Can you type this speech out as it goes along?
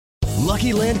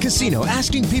Lucky Land Casino,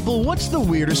 asking people, what's the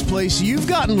weirdest place you've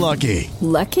gotten lucky?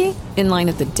 Lucky? In line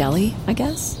at the deli, I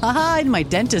guess? Aha, in my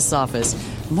dentist's office.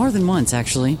 More than once,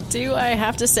 actually. Do I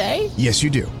have to say? Yes, you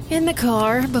do. In the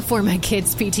car before my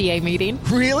kids' PTA meeting.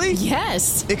 Really?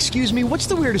 Yes. Excuse me, what's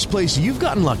the weirdest place you've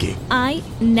gotten lucky? I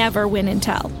never win and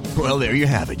tell. Well, there you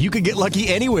have it. You can get lucky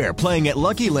anywhere, playing at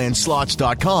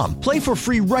LuckyLandSlots.com. Play for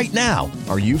free right now.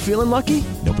 Are you feeling lucky?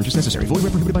 No purchase necessary. Void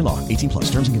where prohibited by law. 18+.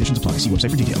 Terms and conditions apply. See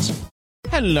website for details.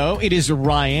 Hello, it is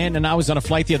Ryan, and I was on a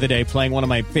flight the other day playing one of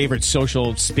my favorite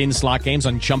social spin slot games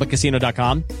on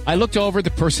ChumbaCasino.com. I looked over at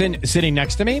the person sitting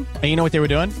next to me, and you know what they were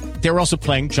doing? They were also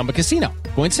playing Chumba Casino.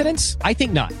 Coincidence? I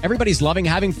think not. Everybody's loving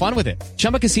having fun with it.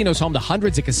 Chumba Casino is home to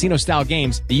hundreds of casino-style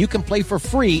games that you can play for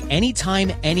free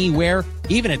anytime, anywhere,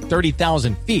 even at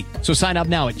 30,000 feet. So sign up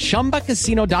now at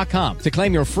ChumbaCasino.com to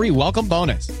claim your free welcome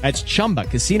bonus. That's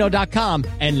ChumbaCasino.com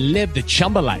and live the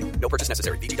Chumba life. No purchase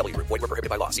necessary. VGW. Void where prohibited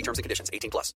by law. See terms and conditions.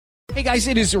 18+. Hey guys,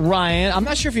 it is Ryan. I'm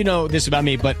not sure if you know this about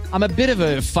me, but I'm a bit of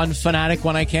a fun fanatic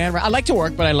when I can. I like to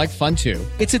work, but I like fun too.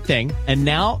 It's a thing. And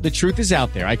now the truth is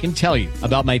out there. I can tell you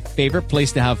about my favorite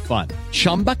place to have fun.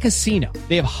 Chumba Casino.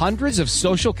 They have hundreds of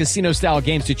social casino style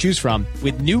games to choose from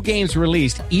with new games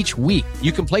released each week.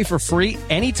 You can play for free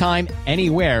anytime,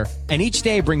 anywhere. And each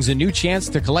day brings a new chance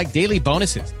to collect daily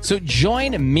bonuses. So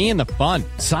join me in the fun.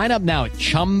 Sign up now at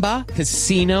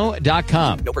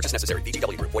ChumbaCasino.com. No purchase necessary.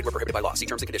 VGW. Void where prohibited by law. See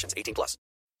terms and conditions. 18+.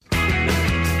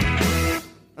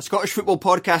 A Scottish football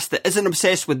podcast that isn't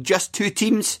obsessed with just two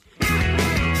teams,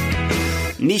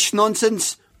 niche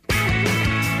nonsense,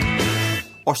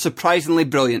 or surprisingly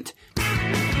brilliant.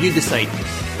 You decide.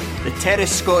 The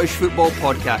Terrace Scottish Football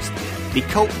Podcast. The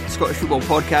cult Scottish football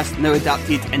podcast now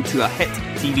adapted into a hit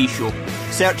TV show.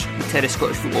 Search the Terrace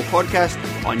Scottish Football Podcast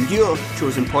on your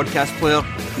chosen podcast player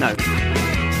now.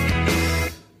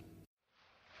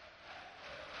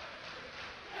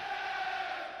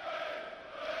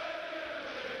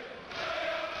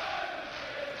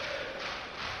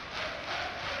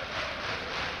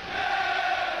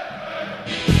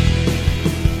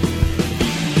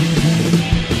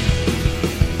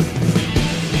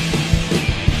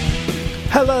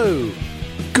 Hello,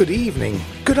 good evening,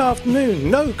 good afternoon,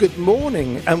 no, good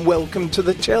morning, and welcome to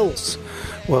the Chelsea.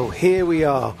 Well, here we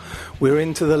are. We're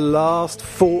into the last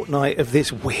fortnight of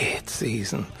this weird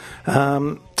season.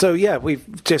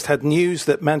 We've just had news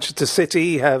that Manchester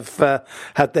City have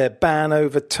had their ban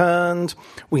overturned.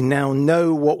 We now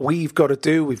know what we've got to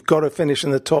do. We've got to finish in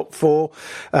the top four.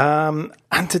 And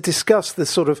to discuss the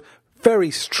sort of very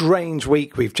strange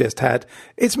week we've just had,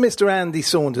 it's Mr. Andy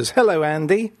Saunders. Hello,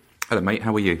 Andy. Hello, mate.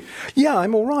 How are you? Yeah,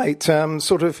 I'm all right.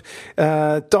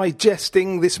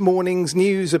 Digesting this morning's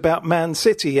news about Man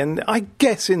City. And I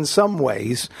guess in some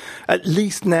ways, at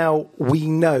least now we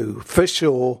know for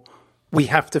sure we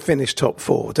have to finish top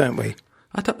four, don't we?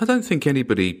 I don't think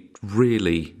anybody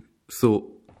really thought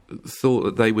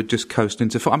that they would just coast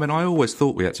into four. I mean, I always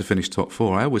thought we had to finish top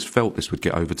four. I always felt this would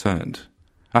get overturned.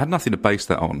 I had nothing to base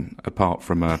that on apart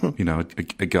from a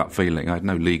gut feeling. I had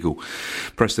no legal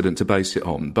precedent to base it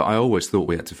on, but I always thought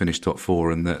we had to finish top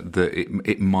four and that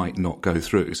it might not go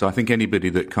through. So I think anybody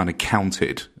that kind of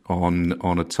counted on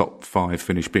a top five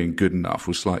finish being good enough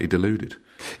was slightly deluded.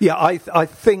 Yeah, I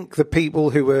think the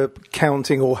people who were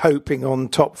counting or hoping on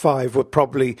top five were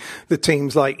probably the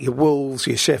teams like your Wolves,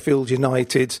 your Sheffield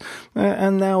United,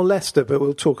 and now Leicester, but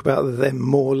we'll talk about them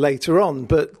more later on.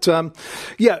 But, so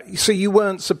you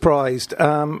weren't surprised.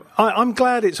 I'm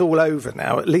glad it's all over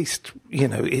now. At least,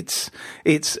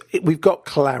 we've got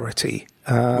clarity.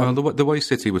 Well, the way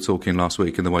City were talking last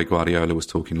week and the way Guardiola was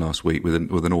talking last week with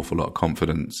an awful lot of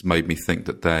confidence made me think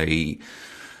that they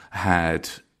had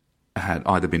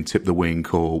either been tipped the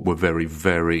wink or were very,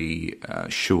 very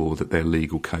sure that their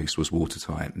legal case was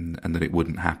watertight and that it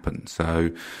wouldn't happen. So,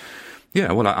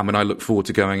 yeah, well, I look forward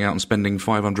to going out and spending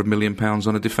 £500 million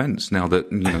on a defence now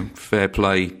that, fair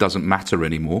play doesn't matter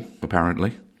anymore,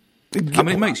 apparently. I mean,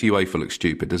 it makes UEFA look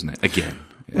stupid, doesn't it? Again,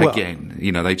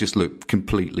 they just look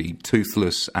completely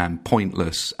toothless and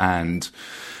pointless and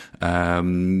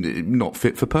not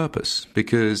fit for purpose.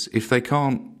 Because if they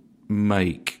can't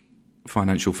make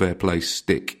financial fair play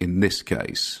stick in this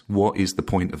case, what is the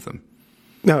point of them?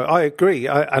 No, I agree.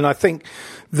 And I think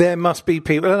there must be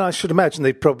people, and I should imagine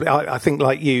they probably, I think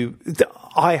like you,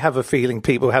 I have a feeling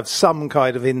people have some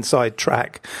kind of inside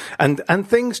track. And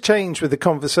things change with the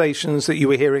conversations that you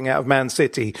were hearing out of Man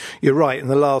City. You're right, in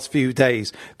the last few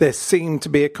days, there seemed to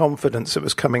be a confidence that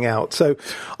was coming out. So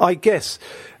I guess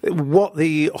what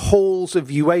the halls of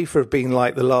UEFA have been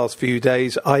like the last few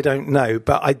days, I don't know.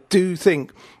 But I do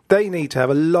think They need to have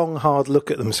a long, hard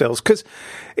look at themselves, because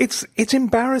it's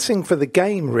embarrassing for the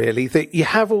game, really, that you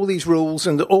have all these rules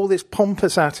and all this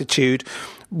pompous attitude,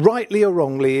 rightly or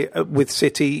wrongly, with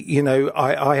City. You know,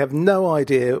 I have no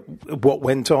idea what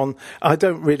went on. I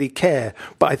don't really care.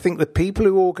 But I think the people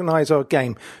who organise our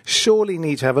game surely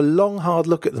need to have a long, hard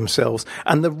look at themselves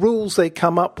and the rules they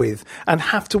come up with, and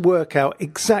have to work out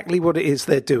exactly what it is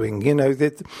they're doing. You know,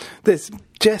 there's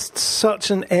just such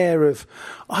an air of,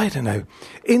 I don't know,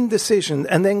 indecision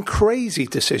and then crazy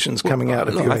decisions coming out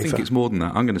of UEFA. I think it's more than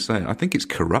that. I'm going to say it. I think it's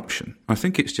corruption. I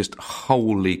think it's just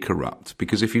wholly corrupt,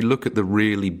 because if you look at the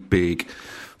really big,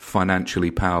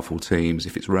 financially powerful teams,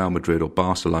 if it's Real Madrid or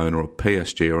Barcelona or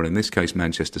PSG, or in this case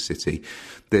Manchester City,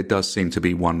 there does seem to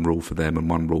be one rule for them and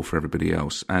one rule for everybody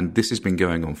else. And this has been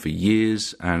going on for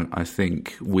years, and I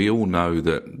think we all know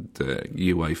that the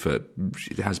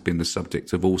UEFA has been the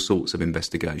subject of all sorts of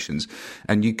investigations,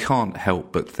 and you can't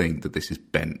help but think that this is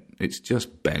bent. It's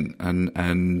just bent,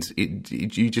 and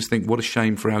you just think, what a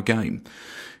shame for our game.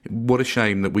 What a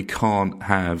shame that we can't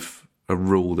have a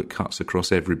rule that cuts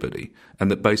across everybody, and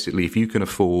that basically if you can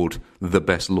afford the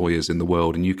best lawyers in the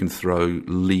world and you can throw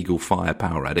legal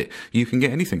firepower at it, you can get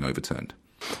anything overturned.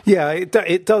 Yeah,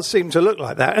 it does seem to look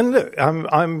like that. And look,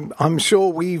 I'm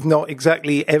sure we've not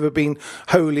exactly ever been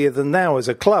holier than thou as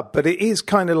a club, but it is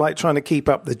kind of like trying to keep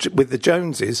up with the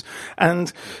Joneses.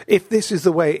 And if this is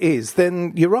the way it is,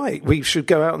 then you're right. We should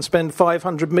go out and spend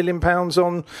 £500 million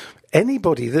on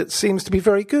anybody that seems to be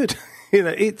very good. You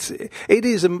know, it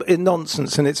is a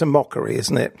nonsense, and it's a mockery,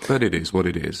 isn't it? But it is what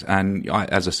it is. And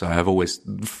as I say, I've always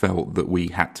felt that we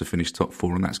had to finish top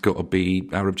four, and that's got to be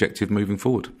our objective moving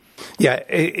forward. Yeah,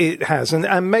 it has.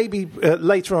 And maybe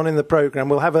later on in the programme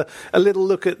we'll have a little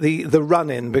look at the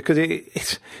run-in, because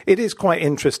it is quite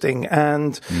interesting.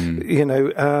 And, you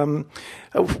know,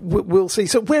 we'll see.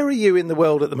 So where are you in the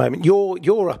world at the moment?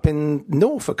 You're up in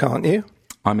Norfolk, aren't you?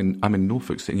 I'm in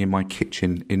Norfolk, sitting in my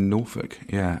kitchen in Norfolk.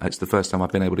 Yeah, it's the first time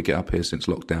I've been able to get up here since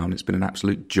lockdown. It's been an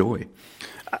absolute joy.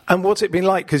 And what's it been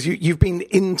like? Because you've been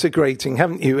integrating,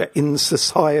 haven't you, in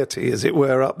society, as it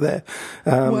were, up there?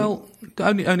 Well,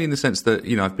 only in the sense that,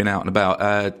 you know, I've been out and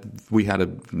about. We had a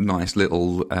nice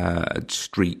little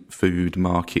street food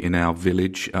market in our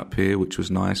village up here, which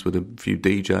was nice, with a few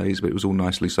DJs, but it was all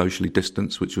nicely socially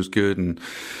distanced, which was good, and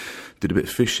did a bit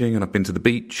of fishing, and I've been to the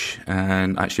beach,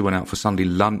 and actually went out for Sunday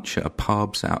lunch at a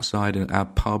pub, sat outside at our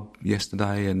pub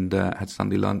yesterday, and had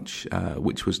Sunday lunch,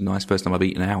 which was nice. First time I've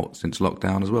eaten out since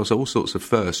lockdown as well. So all sorts of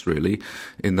firsts, really,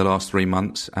 in the last 3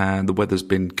 months, and the weather's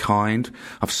been kind.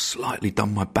 I've slightly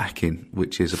done my back in,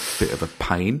 which is a bit of a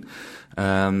pain.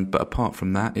 But apart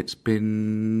from that, it's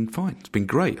been fine. It's been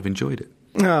great. I've enjoyed it.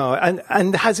 Oh,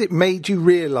 and has it made you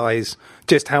realise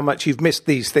just how much you've missed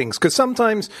these things? Because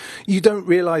sometimes you don't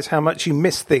realise how much you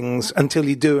miss things until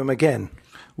you do them again.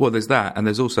 Well, there's that, and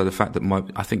there's also the fact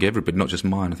that I think everybody, not just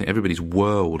mine, I think everybody's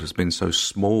world has been so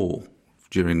small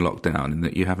during lockdown, in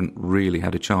that you haven't really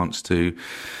had a chance to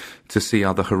see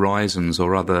other horizons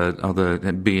or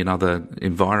be in other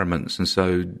environments. And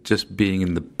so just being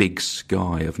in the big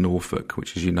sky of Norfolk,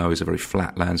 which, as you know, is a very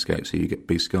flat landscape, so you get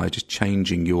big sky, just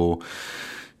changing your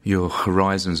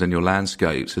horizons and your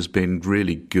landscapes has been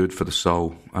really good for the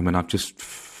soul. I mean, I've just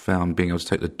found being able to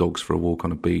take the dogs for a walk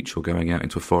on a beach, or going out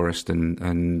into a forest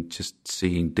and just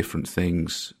seeing different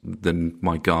things than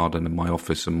my garden and my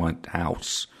office and my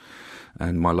house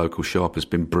and my local shop has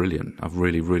been brilliant. I've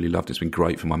really, really loved it. It's been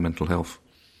great for my mental health.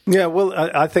 Yeah, well,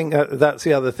 I think that's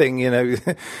the other thing, you know.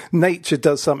 Nature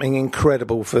does something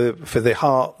incredible for the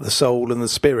heart, the soul, and the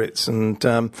spirits. And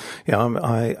you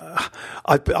know,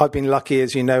 I've been lucky,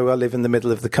 as you know. I live in the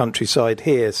middle of the countryside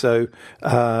here, so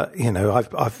you know,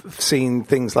 I've seen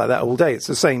things like that all day. It's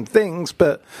the same things,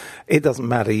 but it doesn't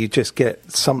matter. You just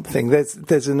get something.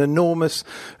 There's an enormous,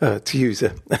 to use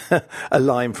a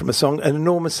line from a song, an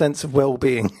enormous sense of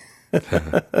well-being.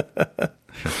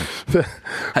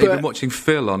 Have you been watching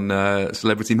Phil on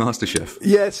Celebrity MasterChef?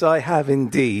 Yes, I have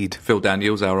indeed. Phil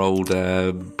Daniels, our old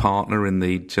partner in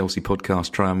the Chelsea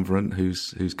podcast triumvirate,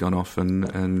 who's gone off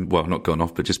and well, not gone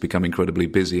off, but just become incredibly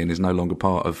busy and is no longer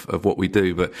part of what we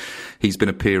do. But he's been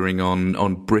appearing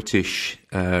on British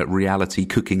reality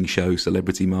cooking show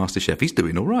Celebrity MasterChef. He's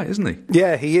doing all right, isn't he?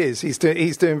 Yeah, he is. He's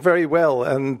doing very well,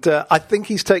 and I think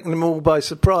he's taken them all by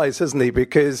surprise, hasn't he?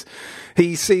 Because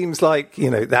he seems like, you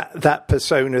know, that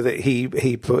persona that he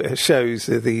shows,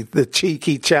 the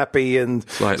cheeky chappy and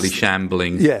slightly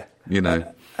shambling. Yeah, you know.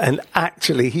 And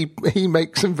actually, he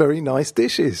makes some very nice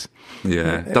dishes.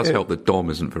 Yeah, it does help that Dom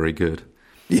isn't very good.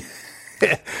 Yeah.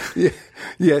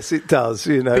 Yes, it does.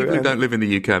 You know, people who don't live in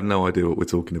the UK have no idea what we're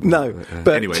talking about. No,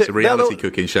 but anyway, it's a reality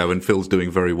cooking show, and Phil's doing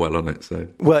very well on it. So,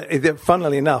 well,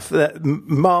 funnily enough, that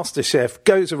MasterChef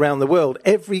goes around the world.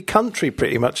 Every country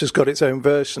pretty much has got its own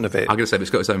version of it. I'm going to say it's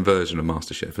got its own version of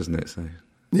MasterChef, hasn't it? So,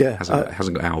 yeah, it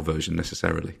hasn't got our version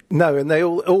necessarily. No, and they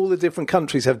all the different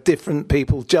countries have different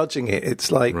people judging it.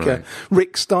 It's like Right.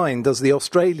 Rick Stein does the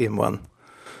Australian one.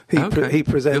 He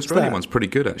presents the Australian that. one's pretty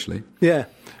good, actually. Yeah.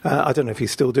 I don't know if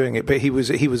he's still doing it, but he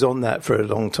was on that for a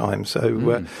long time.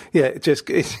 So it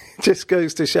just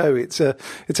goes to show it's a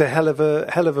hell of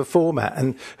a format.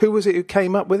 And who was it who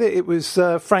came up with it? It was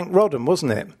Frank Rodham,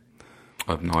 wasn't it?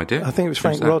 I have no idea. I think it was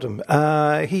Frank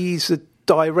Rodham. He's a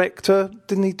director.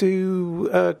 Didn't he do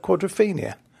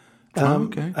Quadrophenia?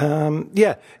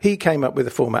 He came up with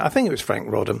the format. I think it was Frank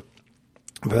Rodham.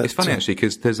 But it's funny actually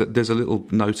because there's a little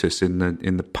notice in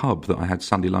the pub that I had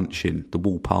Sunday lunch in, the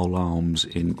Walpole Arms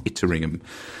in Itteringham,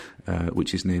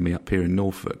 which is near me up here in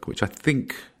Norfolk, which I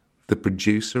think the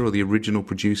producer or the original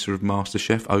producer of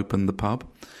MasterChef opened the pub,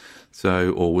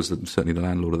 or was certainly the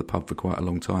landlord of the pub for quite a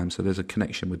long time. So there's a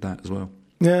connection with that as well.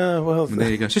 Yeah, well, and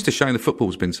there you go. It's just a shame the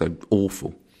football's been so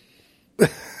awful.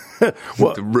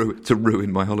 to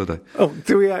ruin my holiday. Oh,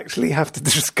 do we actually have to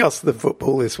discuss the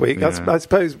football this week? Yeah. I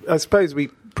suppose we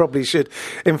probably should.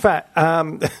 In fact,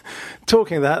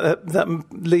 talking of that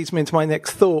leads me into my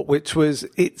next thought, which was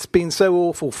it's been so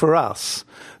awful for us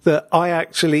that I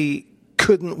actually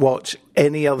couldn't watch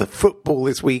any other football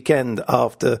this weekend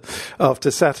after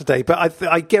Saturday. But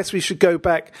I guess we should go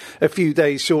back a few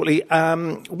days shortly.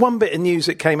 One bit of news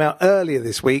that came out earlier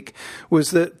this week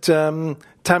was that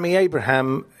Tammy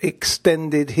Abraham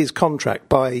extended his contract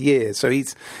by a year. So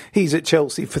he's at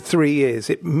Chelsea for 3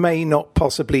 years. It may not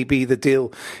possibly be the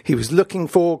deal he was looking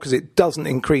for because it doesn't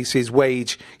increase his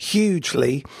wage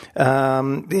hugely.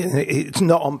 It's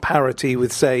not on parity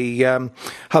with, say,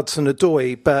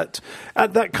 Hudson-Odoi, but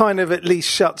that kind of at least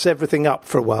shuts everything up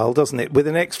for a while, doesn't it? With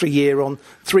an extra year on,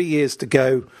 3 years to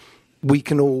go, we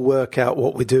can all work out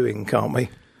what we're doing, can't we?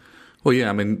 Well, yeah,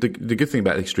 I mean, the good thing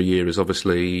about the extra year is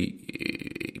obviously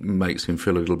it makes him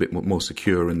feel a little bit more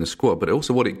secure in the squad, but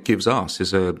also what it gives us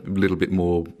is a little bit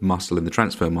more muscle in the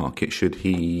transfer market should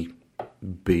he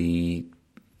be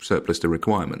surplus to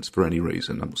requirements for any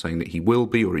reason. I'm not saying that he will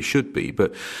be or he should be,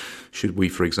 but should we,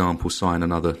 for example, sign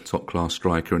another top-class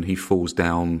striker and he falls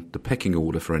down the pecking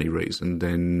order for any reason,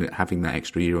 then having that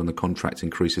extra year on the contract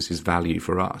increases his value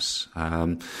for us.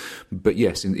 But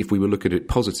yes, if we were look at it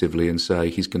positively and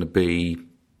say he's going to be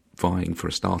vying for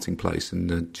a starting place in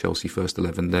the Chelsea first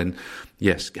 11, then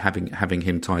yes, having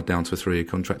him tied down to a 3-year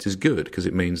contract is good because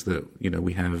it means that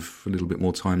we have a little bit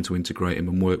more time to integrate him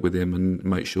and work with him and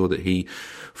make sure that he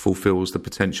fulfills the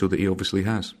potential that he obviously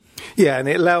has. Yeah, and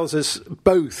it allows us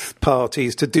both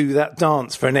parties to do that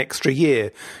dance for an extra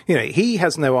year. He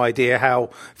has no idea how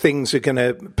things are going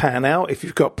to pan out. If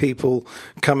you've got people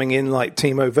coming in like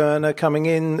Timo Werner coming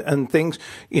in and things,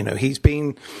 he's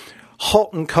been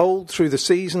hot and cold through the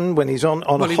season when he's on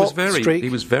a hot streak. He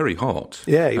was very hot.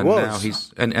 Yeah, he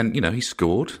was. Now he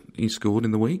scored. He scored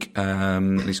in the week.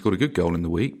 He scored a good goal in the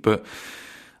week. But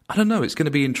I don't know. It's going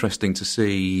to be interesting to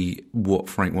see what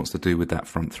Frank wants to do with that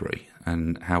front three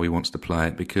and how he wants to play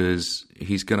it because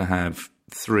he's going to have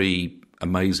 3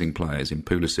 amazing players in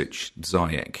Pulisic,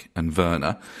 Ziyech and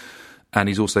Werner. And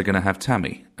he's also going to have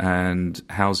Tammy. And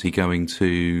how's he going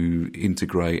to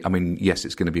integrate? I mean, yes,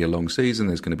 it's going to be a long season.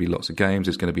 There's going to be lots of games.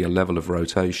 There's going to be a level of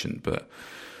rotation. But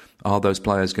are those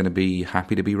players going to be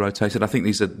happy to be rotated? I think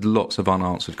these are lots of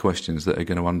unanswered questions that are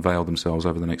going to unveil themselves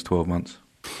over the next 12 months.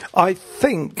 I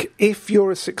think if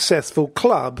you're a successful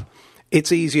club,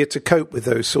 it's easier to cope with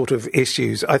those sort of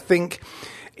issues. I think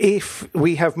if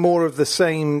we have more of the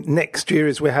same next year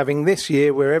as we're having this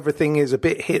year, where everything is a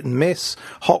bit hit and miss,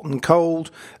 hot and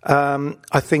cold,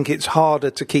 I think it's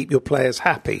harder to keep your players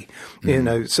happy.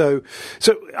 So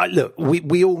look,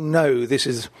 we all know this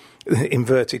is,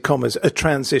 inverted commas, a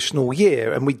transitional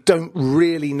year, and we don't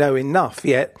really know enough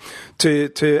yet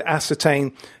to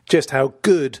ascertain just how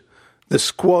good the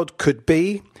squad could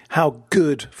be, how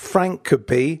good Frank could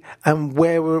be, and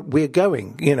where we're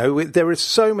going. There are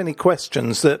so many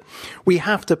questions that we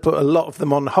have to put a lot of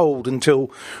them on hold until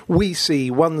we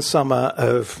see one summer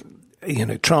of,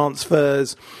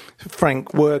 transfers,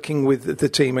 Frank working with the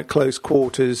team at close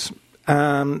quarters.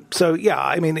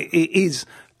 It is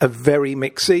a very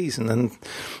mixed season. And,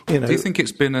 Do you think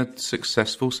it's been a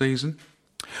successful season?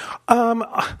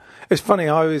 It's funny.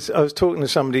 I was talking to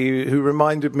somebody who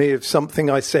reminded me of something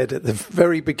I said at the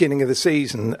very beginning of the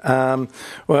season,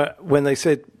 when they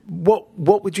said,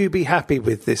 "What would you be happy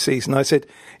with this season?" I said,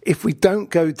 "If we don't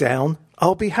go down,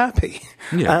 I'll be happy.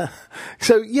 Yeah.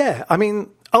 I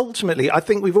mean, ultimately, I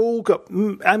think we've all got,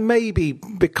 and maybe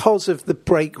because of the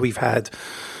break we've had,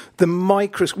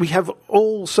 we have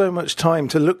all so much time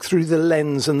to look through the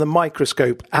lens and the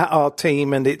microscope at our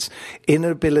team and its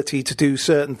inability to do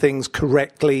certain things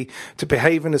correctly, to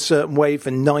behave in a certain way for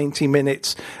 90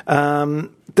 minutes,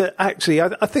 that actually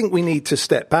I think we need to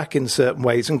step back in certain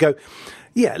ways and go,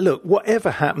 yeah, look,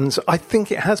 whatever happens, I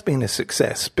think it has been a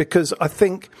success, because I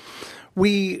think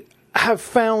we have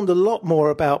found a lot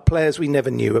more about players we never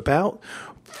knew about.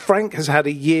 Frank has had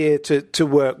a year to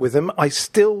work with them. I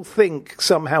still think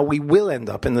somehow we will end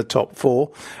up in the top 4.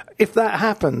 If that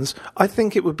happens, I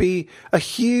think it would be a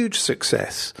huge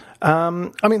success. I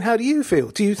mean, how do you feel?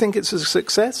 Do you think it's a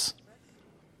success?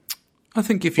 I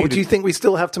think Or do you think we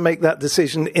still have to make that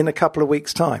decision in a couple of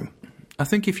weeks' time? I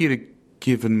think if you'd have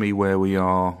given me where we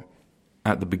are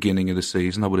at the beginning of the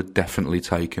season, I would have definitely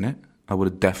taken it. I would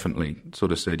have definitely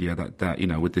sort of said, yeah, that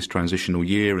with this transitional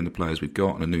year and the players we've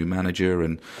got and a new manager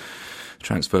and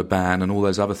transfer ban and all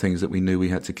those other things that we knew we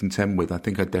had to contend with, I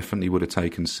think I definitely would have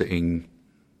taken sitting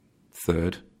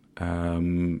third,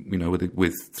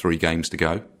 with 3 games to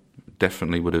go.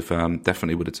 Definitely would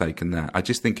have taken that. I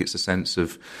just think it's a sense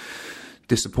of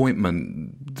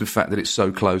disappointment, the fact that it's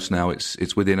so close now,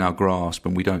 it's within our grasp,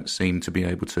 and we don't seem to be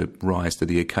able to rise to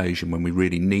the occasion when we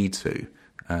really need to.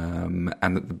 And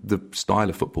the style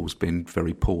of football has been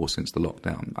very poor since the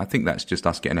lockdown. I think that's just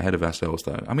us getting ahead of ourselves,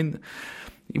 though. I mean,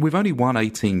 we've only won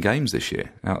 18 games this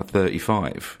year out of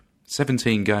 35.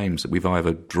 17 games that we've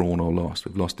either drawn or lost.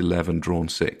 We've lost 11, drawn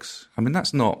 6. I mean,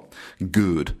 that's not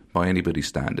good by anybody's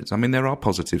standards. I mean, there are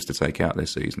positives to take out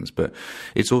this seasons, but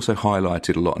it's also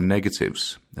highlighted a lot of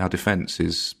negatives. Our defence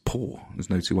is poor. There's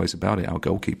no two ways about it. Our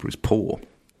goalkeeper is poor.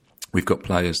 We've got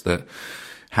players that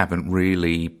haven't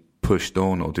really pushed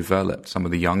on or developed. Some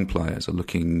of the young players are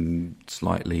looking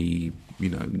slightly,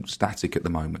 static at the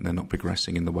moment. They're not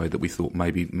progressing in the way that we thought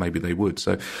maybe they would.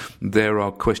 So there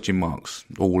are question marks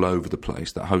all over the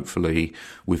place that hopefully,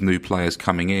 with new players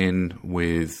coming in,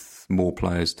 with more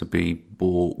players to be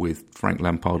bought, with Frank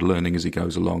Lampard learning as he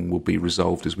goes along, will be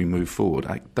resolved as we move forward.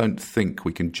 I don't think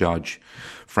we can judge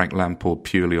Frank Lampard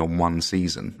purely on one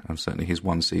season, and certainly his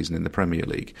one season in the Premier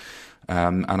League.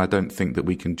 And I don't think that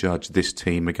we can judge this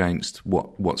team against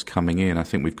what's coming in. I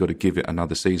think we've got to give it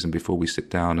another season before we sit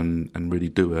down and really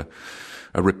do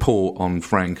a report on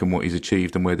Frank and what he's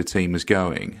achieved and where the team is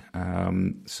going.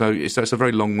 So it's a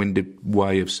very long-winded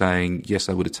way of saying, yes,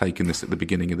 I would have taken this at the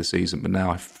beginning of the season, but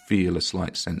now I feel a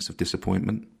slight sense of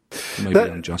disappointment, maybe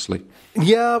unjustly.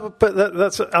 Yeah, but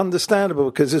that's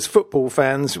understandable, because as football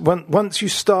fans, once you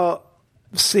start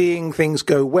seeing things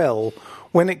go well,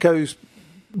 when it goes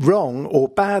wrong or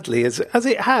badly, as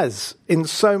it has in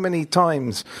so many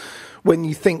times, when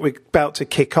you think we're about to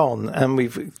kick on and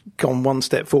we've gone 1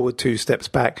 step forward, 2 steps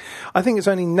back, I think it's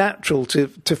only natural to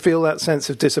feel that sense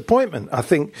of disappointment. I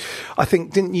think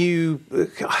didn't you,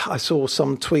 I saw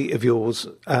some tweet of yours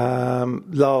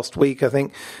last week, I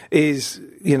think, is,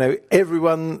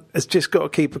 everyone has just got to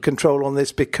keep a control on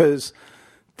this, because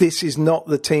this is not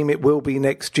the team it will be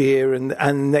next year,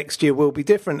 and next year will be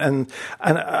different, and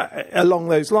along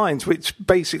those lines, which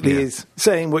basically is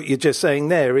saying what you're just saying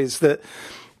there, is that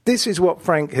this is what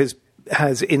Frank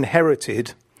has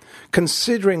inherited.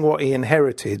 Considering what he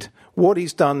inherited, what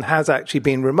he's done has actually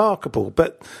been remarkable,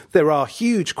 but there are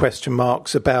huge question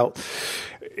marks about,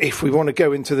 if we want to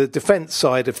go into the defence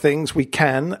side of things, we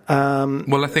can.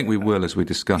 Well, I think we will, as we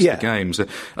discuss the games.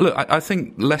 Look, I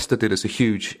think Leicester did us a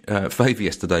huge favour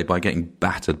yesterday by getting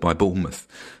battered by Bournemouth,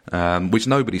 which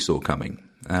nobody saw coming.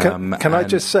 Can I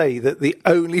just say that the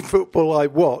only football I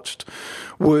watched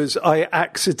was I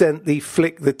accidentally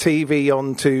flicked the TV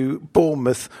onto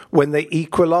Bournemouth when they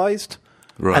equalised.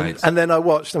 Right. And then I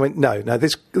watched and went, no,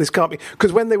 this can't be.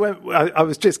 Because when they went, I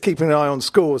was just keeping an eye on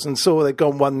scores and saw they'd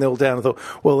gone 1-0 down. I thought,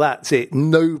 well, that's it.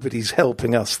 Nobody's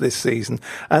helping us this season.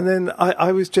 And then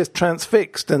I was just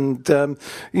transfixed and, wondered,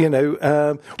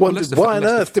 why on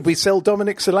earth did we sell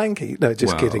Dominic Solanke? No,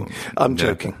 just kidding. I'm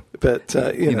joking. But,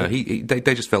 they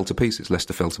just fell to pieces.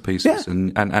 Leicester fell to pieces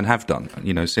and have done,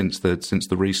 since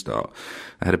the restart.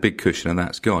 They had a big cushion and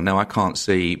that's gone. Now, I can't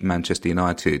see Manchester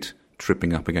United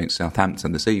tripping up against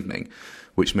Southampton this evening,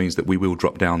 which means that we will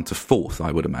drop down to 4th,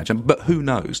 I would imagine. But who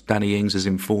knows? Danny Ings is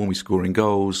in form, he's scoring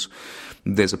goals.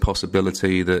 There's a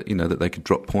possibility that, that they could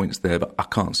drop points there, but I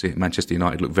can't see it. Manchester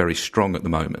United look very strong at the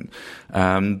moment.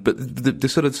 But the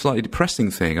sort of slightly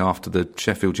depressing thing after the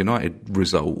Sheffield United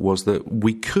result was that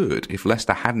we could, if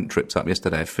Leicester hadn't tripped up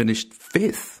yesterday, have finished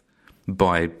 5th.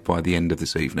 by the end of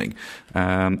this evening,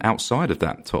 outside of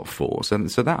that top four. So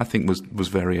that I think was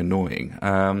very annoying.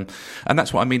 And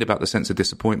that's what I mean about the sense of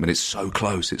disappointment. It's so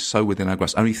close. It's so within our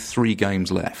grasp. Only 3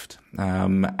 games left.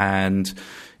 And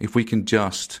if we can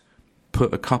just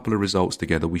put a couple of results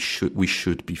together, we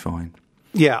should be fine.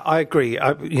 Yeah, I agree.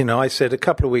 I said a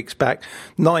couple of weeks back,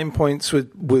 9 points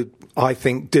would I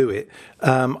think, do it.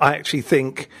 I actually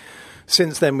think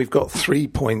since then we've got 3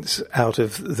 points out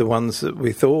of the ones that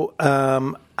we thought.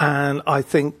 And I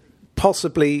think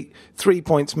possibly 3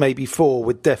 points, maybe 4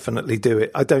 would definitely do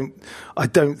it. I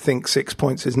don't think 6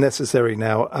 points is necessary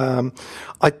now.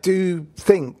 I do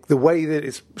think the way that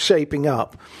it's shaping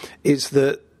up is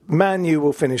that Man U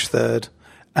will finish 3rd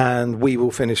and we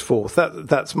will finish 4th.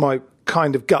 That's my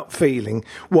kind of gut feeling,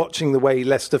 watching the way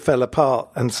Leicester fell apart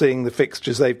and seeing the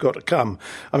fixtures they've got to come.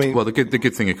 I mean, well, the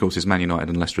good thing, of course, is Man United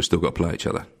and Leicester have still got to play each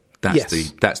other.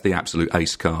 That's the absolute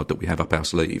ace card that we have up our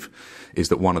sleeve, is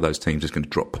that one of those teams is going to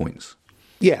drop points.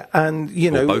 Yeah, and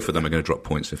or both of them are going to drop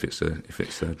points if it's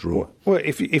a draw. Well,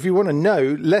 if you want to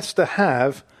know, Leicester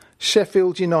have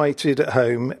Sheffield United at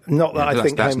home. Not that I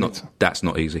think that's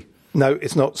not easy. No,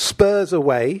 it's not. Spurs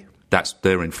away.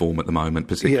 They're in form at the moment,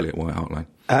 particularly at White Hart Lane.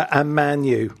 And Man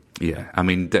U. Yeah, I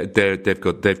mean they've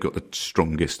got the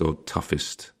strongest or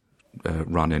toughest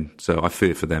run in, so I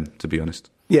fear for them, to be honest.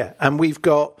 Yeah, and we've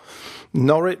got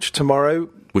Norwich tomorrow,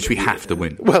 which we have to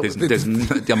win. Well,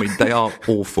 I mean, they are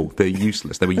awful. They're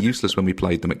useless. They were useless when we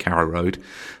played them at Carrow Road.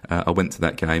 I went to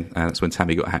that game, and that's when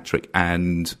Tammy got a hat-trick,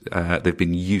 and they've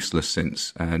been useless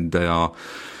since, and they are,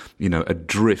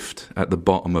 adrift at the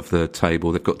bottom of the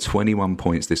table. They've got 21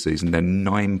 points this season. They're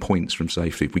 9 points from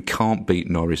safety. If we can't beat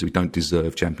Norwich, we don't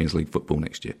deserve Champions League football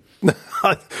next year.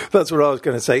 That's what I was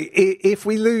going to say. If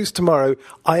we lose tomorrow,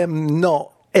 I am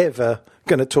not ever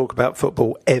going to talk about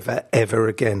football ever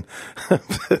again.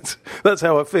 That's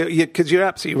how I feel, because you're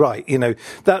absolutely right.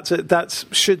 That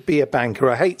should be a banker.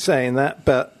 I hate saying that,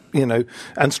 but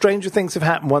and stranger things have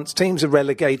happened once teams are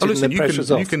relegated and the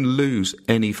pressure's off. You can lose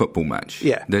any football match.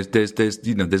 Yeah.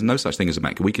 There's no such thing as a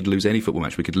banker. We could lose any football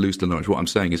match. We could lose to Norwich. What I'm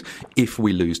saying is, if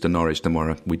we lose to Norwich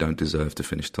tomorrow, we don't deserve to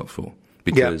finish top 4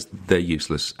 because they're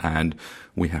useless and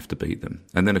we have to beat them.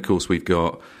 And then, of course, we've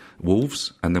got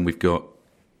Wolves, and then we've got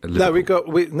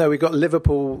Liverpool. We got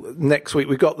Liverpool next week.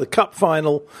 We've got the cup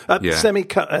final, semi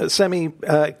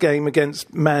game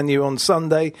against Man U on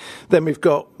Sunday. Then we've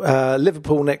got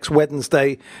Liverpool next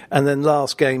Wednesday, and then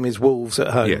last game is Wolves at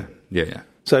home. Yeah.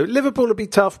 So Liverpool will be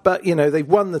tough, but they've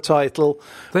won the title.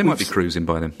 They might be cruising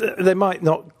by then. They might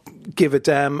not give a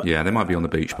damn. Yeah, they might be on the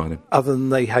beach by then. Other than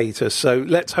they hate us, so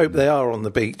let's hope they are on the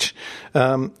beach.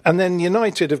 And then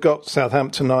United have got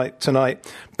Southampton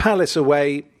tonight. Palace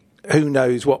away. Who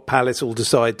knows what Palace will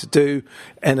decide to do?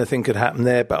 Anything could happen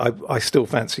there, but I still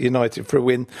fancy United for a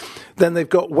win. Then they've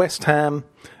got West Ham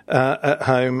at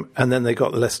home, and then they've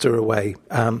got Leicester away.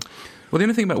 Well, the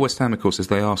only thing about West Ham, of course, is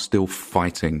they are still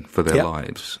fighting for their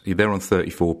lives. They're on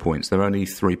 34 points. They're only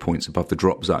 3 points above the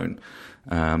drop zone.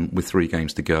 With 3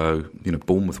 games to go,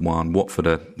 Bournemouth won. Watford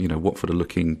are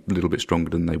looking a little bit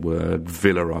stronger than they were.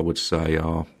 Villa, I would say,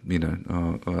 are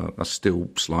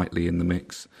still slightly in the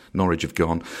mix. Norwich have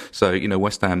gone, so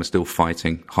West Ham are still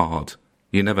fighting hard.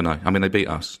 You never know. I mean, they beat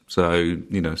us, so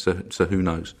so who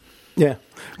knows? Yeah,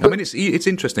 I mean, it's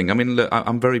interesting. I mean, look,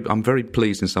 I'm very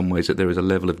pleased in some ways that there is a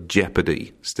level of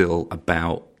jeopardy still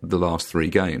about the last 3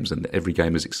 games, and every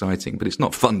game is exciting. But it's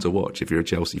not fun to watch if you're a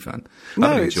Chelsea fan. No,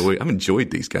 I haven't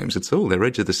enjoyed these games at all. They're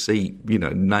edge of the seat,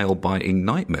 nail biting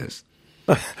nightmares.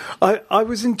 I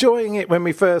was enjoying it when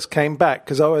we first came back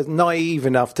because I was naive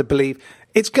enough to believe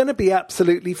it's going to be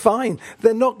absolutely fine.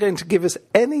 They're not going to give us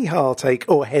any heartache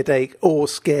or headache or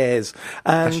scares.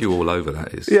 And that's you all over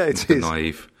that is. Yeah, it is.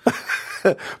 Naive.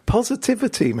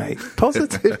 Positivity, mate.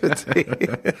 Positivity.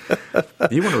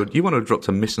 You want to adopt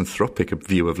a misanthropic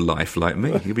view of life like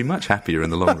me. You'll be much happier in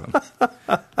the long run.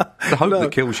 The hope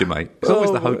that kills you, mate. It's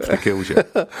always the hope that kills you.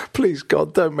 Please,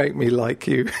 God, don't make me like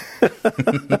you.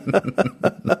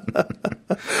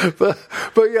 But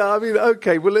yeah, I mean,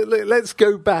 okay. Well, let's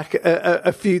go back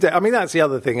a few days. I mean, that's the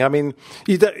other thing. I mean,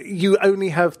 you only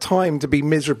have time to be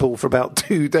miserable for about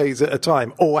 2 days at a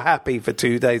time, or happy for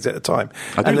 2 days at a time.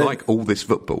 I do like all this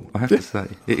football, I have to say.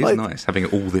 It is nice having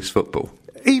all this football.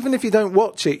 Even if you don't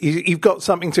watch it, you've got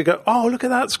something to go, oh, look at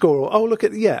that score. Oh, look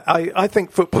at... Yeah, I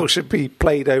think football should be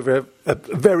played over a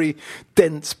very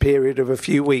dense period of a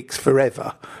few weeks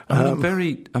forever. I'm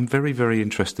very, very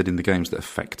interested in the games that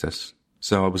affect us.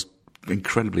 So I was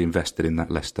incredibly invested in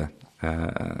that Leicester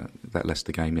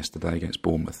game yesterday against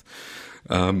Bournemouth.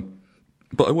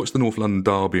 But I watched the North London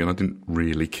derby and I didn't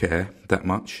really care that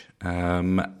much.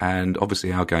 And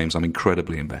obviously our games I'm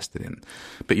incredibly invested in.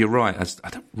 But you're right, I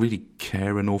don't really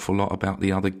care an awful lot about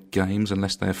the other games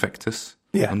unless they affect us.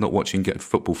 Yeah. I'm not watching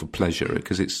football for pleasure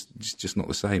because it's just not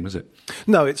the same, is it?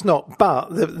 No, it's not. But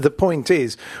the point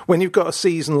is, when you've got a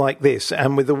season like this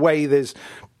and with the way there's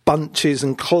bunches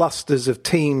and clusters of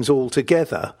teams all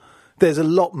together, there's a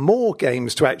lot more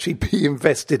games to actually be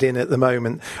invested in at the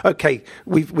moment. Okay,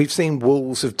 we've seen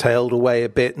Wolves have tailed away a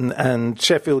bit, and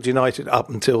Sheffield United, up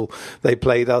until they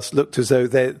played us, looked as though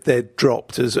they're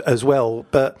dropped as well.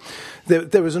 But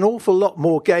there was an awful lot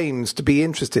more games to be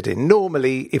interested in.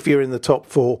 Normally, if you're in the top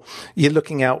four, you're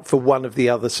looking out for one of the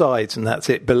other sides, and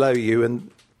that's it below you.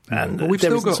 And well, we've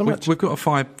got a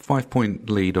 5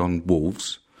 point lead on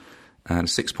Wolves and a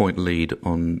 6 point lead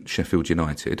on Sheffield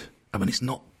United. I mean, it's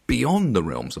not beyond the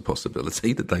realms of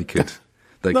possibility that they could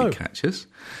catch us.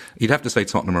 You'd have to say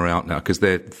Tottenham are out now because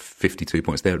they're 52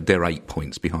 points. They're 8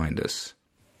 points behind us,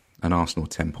 and Arsenal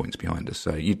 10 points behind us.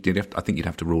 So I think you'd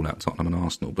have to rule out Tottenham and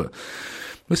Arsenal. But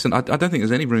listen, I don't think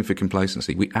there's any room for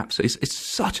complacency. It's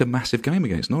such a massive game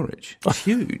against Norwich. It's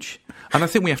huge, and I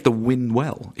think we have to win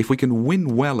well. If we can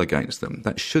win well against them,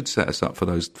 that should set us up for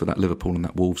that Liverpool and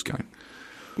that Wolves game.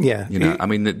 Yeah, I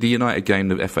mean, the United game,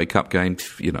 the FA Cup game,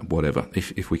 whatever.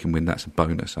 If we can win, that's a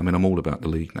bonus. I mean, I'm all about the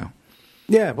league now.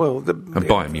 Yeah, well, and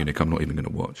Bayern Munich, I'm not even going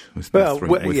to watch. We're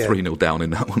 3-0 down in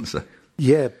that one. So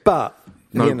yeah, but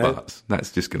buts. That's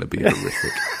just going to be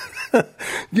horrific.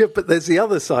 Yeah, but there's the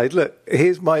other side. Look,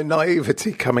 here's my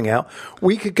naivety coming out.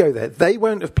 We could go there. They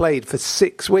won't have played for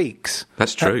 6 weeks.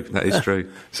 That's true. That is true.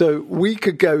 So we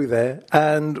could go there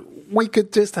and we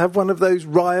could just have one of those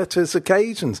riotous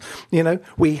occasions.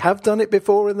 We have done it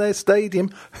before in their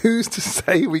stadium. Who's to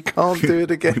say we can't do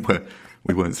it again?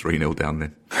 we weren't 3-0 down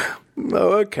then.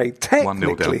 No, okay.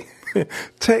 Technically, 1-0 down.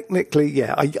 Technically,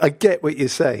 yeah, I get what you're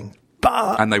saying.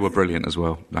 And they were brilliant as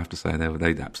well, I have to say.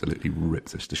 They absolutely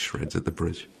ripped us to shreds at the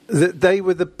Bridge. They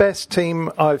were the best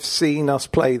team I've seen us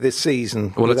play this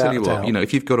season. Well, I'll tell you what,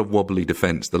 if you've got a wobbly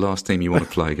defence, the last team you want to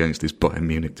play against is Bayern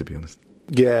Munich, to be honest.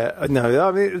 Yeah, no,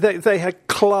 I mean, they had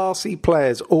classy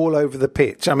players all over the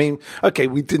pitch. I mean, okay,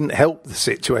 we didn't help the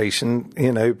situation,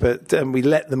 but we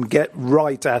let them get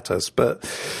right at us. But,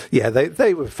 yeah,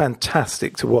 they were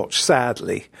fantastic to watch,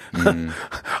 sadly.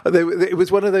 It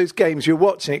was one of those games, you're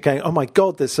watching it going, oh, my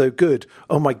God, they're so good.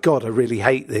 Oh, my God, I really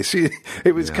hate this.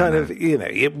 It was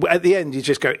at the end, you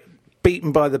just go,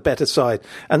 beaten by the better side.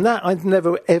 And that I've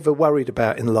never, ever worried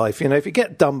about in life. If you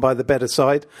get done by the better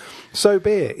side, so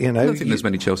be it. I don't think there's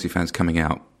many Chelsea fans coming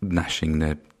out gnashing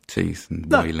their teeth and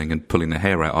wailing and pulling their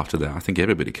hair out after that. I think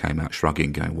everybody came out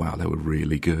shrugging, going, wow, they were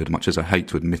really good. Much as I hate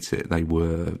to admit it, they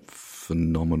were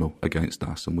phenomenal against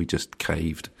us, and we just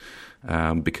caved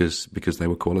because they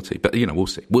were quality. But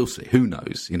we'll see. Who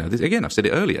knows? Again, I've said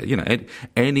it earlier.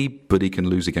 Anybody can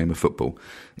lose a game of football.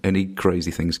 Any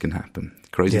crazy things can happen.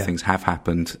 Crazy things have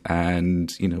happened,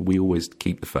 and we always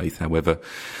keep the faith, however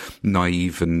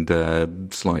naive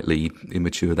and slightly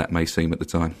immature that may seem at the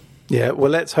time. Yeah,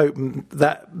 well, let's hope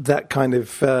that kind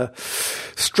of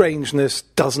strangeness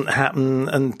doesn't happen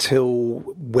until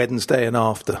Wednesday and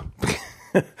after.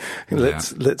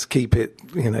 Let's keep it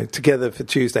together for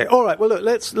Tuesday. All right, well, look,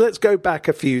 let's go back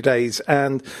a few days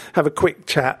and have a quick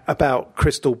chat about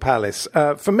Crystal Palace.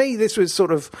 For me, this was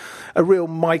sort of a real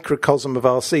microcosm of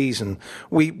our season.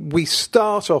 We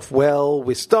start off well,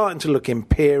 we're starting to look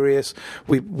imperious,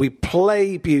 we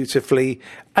play beautifully,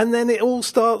 and then it all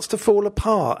starts to fall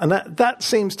apart, and that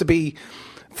seems to be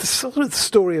the sort of the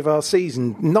story of our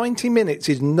season. 90 minutes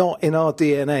is not in our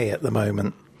DNA at the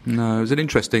moment. No, it was an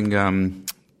interesting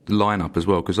lineup as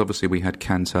well, because obviously we had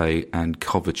Kante and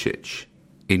Kovacic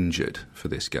injured for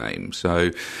this game. So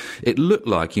it looked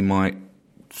like he might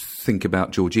think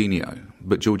about Jorginho,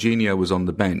 but Jorginho was on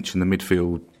the bench, and the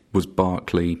midfield was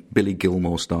Barkley, Billy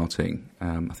Gilmour starting,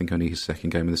 I think only his second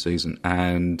game of the season,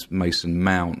 and Mason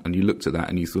Mount. And you looked at that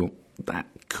and you thought, that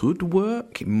could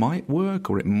work, it might work,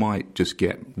 or it might just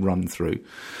get run through.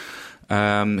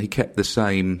 He kept the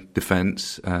same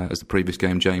defence as the previous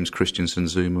game, James, Christensen,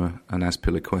 Zuma and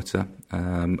Azpilicueta,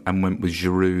 and went with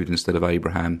Giroud instead of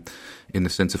Abraham in the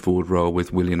centre-forward role,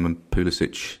 with William and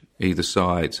Pulisic either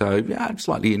side. So, yeah,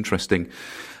 slightly interesting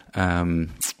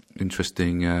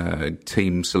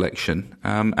team selection.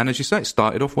 And as you say, it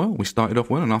started off well. We started off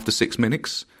well, and after 6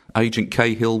 minutes, Agent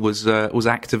Cahill was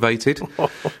activated,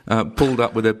 pulled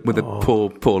up with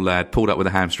a poor lad, pulled up with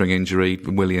a hamstring injury.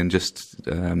 Willian just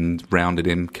rounded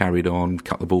him, carried on,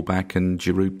 cut the ball back, and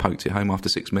Giroud poked it home after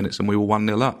 6 minutes, and we were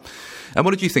 1-0 up. And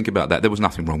what did you think about that? There was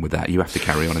nothing wrong with that. You have to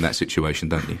carry on in that situation,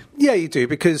 don't you? Yeah, you do,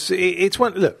 because it's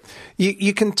one. Look,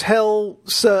 you can tell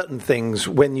certain things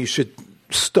when you should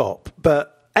stop,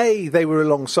 but they were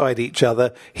alongside each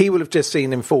other. He will have just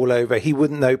seen him fall over. He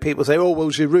wouldn't know. People say, oh, well,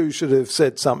 Giroud should have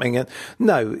said something. And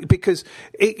no, because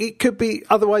it could be,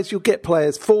 otherwise you'll get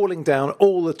players falling down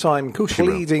all the time,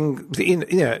 pleading.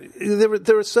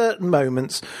 There are certain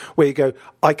moments where you go,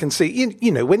 I can see,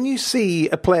 you know, when you see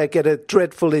a player get a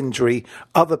dreadful injury,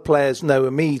 other players know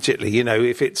immediately, you know,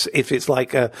 if it's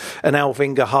like an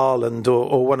Alvinga Haaland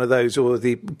or one of those, or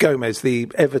the Gomez,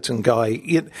 the Everton guy,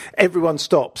 everyone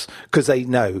stops because they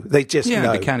know. They just know.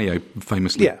 Di Canio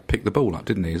famously picked the ball up,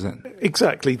 didn't he? Is that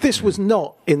exactly? This was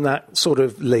not in that sort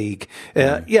of league.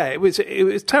 It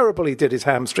was terrible. He did his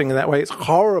hamstring in that way. It's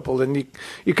horrible, and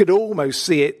you could almost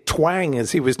see it twang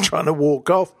as he was trying to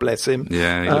walk off. Bless him.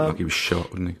 Yeah, he looked like he was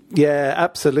shot, didn't he? Yeah,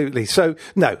 absolutely. So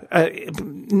no,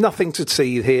 nothing to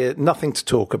see here, nothing to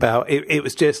talk about. It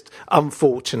was just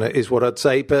unfortunate, is what I'd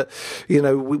say. But you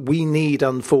know, we need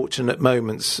unfortunate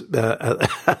moments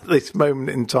at this moment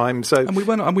in time. So. And we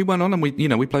went on, and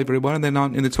we played very well. And then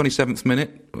in the 27th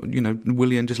minute,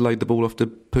 Willian just laid the ball off to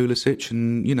Pulisic,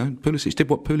 and Pulisic did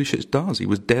what Pulisic does. He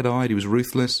was dead-eyed, he was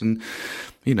ruthless, and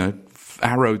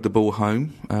arrowed the ball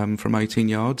home from 18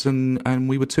 yards, and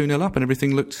we were 2-0 up, and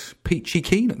everything looked peachy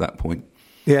keen at that point.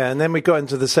 Yeah, and then we got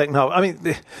into the second half. I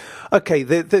mean, okay,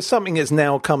 there's something that's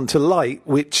now come to light,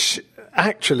 which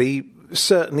actually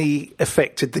certainly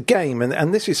affected the game,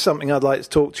 and this is something I'd like to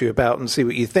talk to you about and see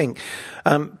what you think.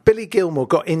 Billy Gilmour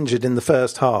got injured in the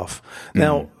first half.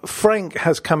 Now, Frank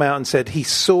has come out and said he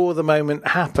saw the moment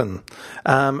happen,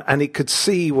 and he could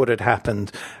see what had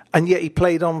happened, and yet he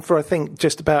played on for, I think,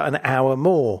 just about an hour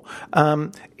more.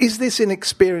 Is this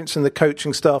inexperience in the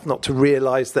coaching staff not to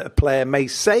realise that a player may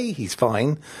say he's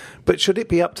fine, but should it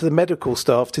be up to the medical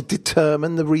staff to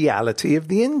determine the reality of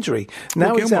the injury?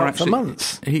 Now he's out for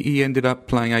months. He ended up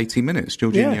playing 80 minutes.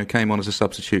 Jorginho came on as a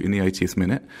substitute in the 80th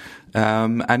minute.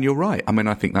 And you're right. I mean,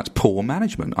 I think that's poor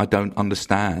management. I don't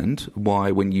understand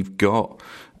why, when you've got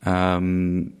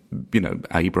when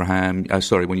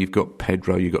you've got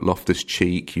Pedro, you've got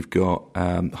Loftus-Cheek, you've got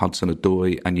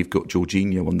Hudson-Odoi, and you've got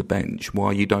Jorginho on the bench,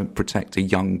 why you don't protect a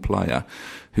young player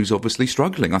who's obviously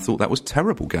struggling. I thought that was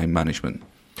terrible game management.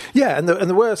 Yeah, and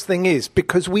the worst thing is,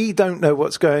 because we don't know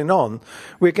what's going on,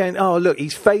 we're going, oh, look,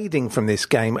 he's fading from this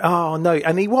game. Oh, no.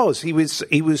 And he was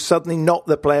suddenly not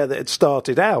the player that had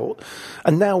started out.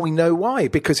 And now we know why,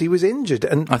 because he was injured.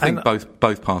 And I think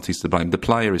both parties to blame. The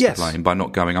player is to blame by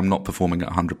not going, I'm not performing at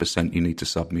 100%, you need to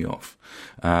sub me off.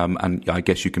 And I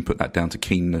guess you can put that down to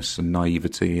keenness and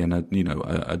naivety and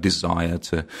a desire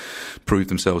to prove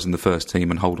themselves in the first team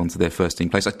and hold on to their first team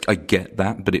place. I get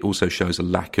that, but it also shows a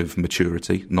lack of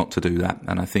maturity not to do that.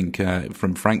 And I think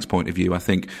from Frank's point of view, I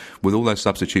think with all those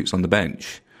substitutes on the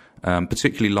bench,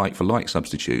 particularly like-for-like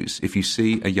substitutes, if you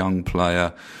see a young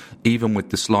player, even with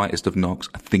the slightest of knocks,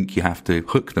 I think you have to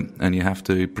hook them and you have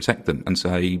to protect them and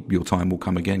say, your time will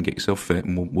come again, get yourself fit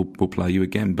and we'll play you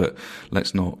again. But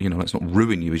let's not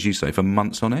ruin you, as you say, for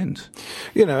months on end.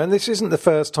 And this isn't the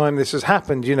first time this has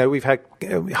happened. We've had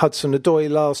Hudson-Odoi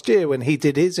last year when he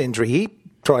did his injury. He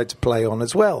tried to play on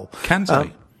as well.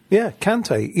 Kante.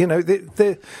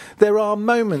 Kante. There are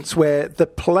moments where the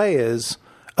players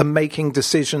are making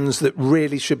decisions that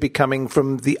really should be coming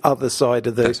from the other side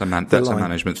of the That's a line.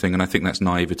 management thing, and I think that's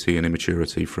naivety and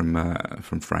immaturity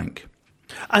from Frank.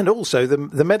 And also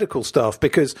the medical staff,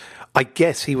 because I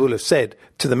guess he will have said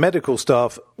to the medical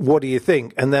staff, what do you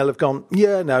think? And they'll have gone,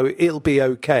 yeah, no, it'll be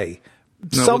okay.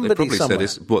 No, what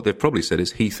they've probably said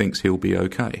is he thinks he'll be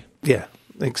okay. Yeah.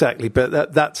 Exactly,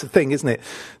 but that's the thing, isn't it?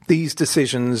 These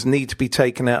decisions need to be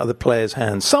taken out of the player's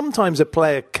hands. Sometimes a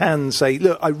player can say,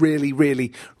 look, I really,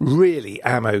 really, really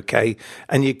am okay,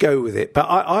 and you go with it. But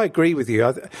I agree with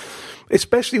you,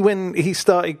 especially when he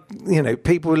started,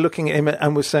 people were looking at him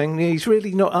and were saying he's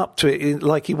really not up to it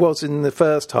like he was in the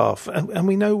first half, and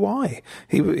we know why.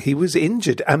 He was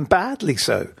injured, and badly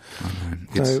so. I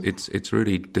know. It's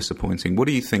really disappointing. What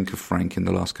do you think of Frank in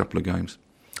the last couple of games?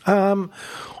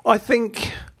 I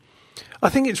think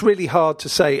it's really hard to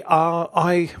say.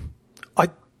 I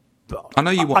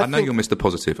know you want. I know you're Mr.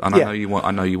 Positive, and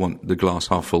I know you want the glass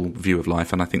half full view of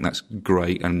life, and I think that's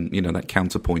great. And that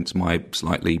counterpoints my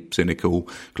slightly cynical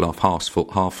glass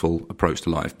half full approach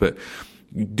to life. But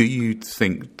Do you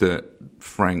think that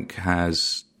Frank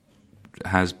has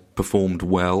performed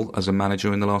well as a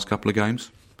manager in the last couple of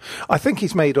games? I think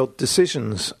he's made odd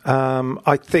decisions.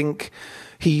 I think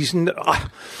he's... I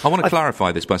want to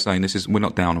clarify this by saying we're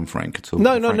not down on Frank at all.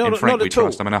 No, Frank, not we at all.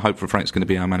 trust. I mean, I hope Frank's going to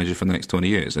be our manager for the next 20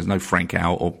 years. There's no Frank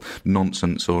out or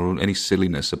nonsense or any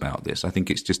silliness about this. I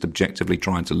think it's just objectively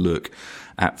trying to look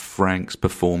at Frank's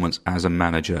performance as a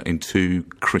manager in 2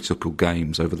 critical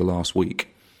games over the last week.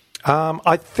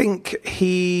 I think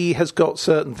he has got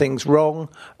certain things wrong.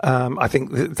 I think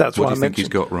that's what I mentioned. What do you think he's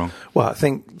got wrong? Well, I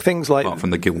think things like... Apart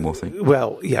from the Gilmore thing.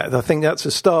 Well, yeah, I think that's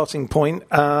a starting point.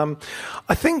 I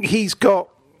think he's got...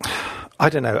 I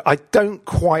don't know. I don't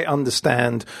quite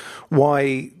understand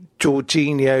why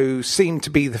Jorginho seemed to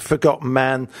be the forgotten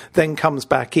man, then comes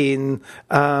back in.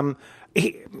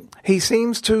 He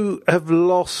seems to have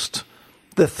lost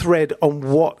the thread on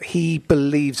what he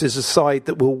believes is a side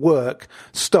that will work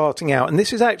starting out. And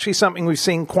this is actually something we've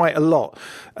seen quite a lot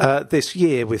this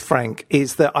year with Frank,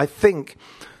 is that I think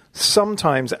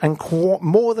sometimes, and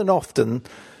more than often,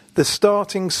 the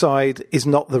starting side is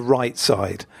not the right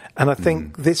side. And I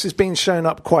think this has been shown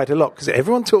up quite a lot, because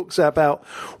everyone talks about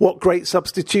what great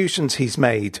substitutions he's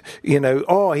made.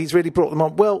 He's really brought them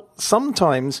on. Well,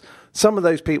 sometimes some of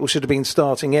those people should have been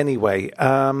starting anyway.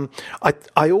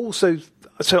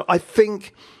 So I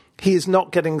think he is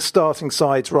not getting starting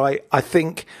sides right. I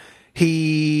think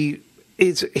he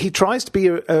tries to be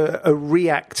a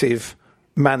reactive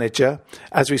manager,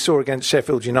 as we saw against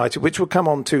Sheffield United, which we'll come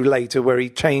on to later, where he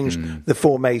changed the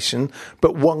formation.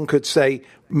 But one could say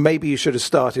maybe you should have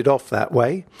started off that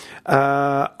way.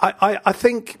 I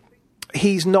think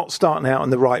he's not starting out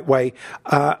in the right way.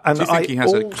 And do you think he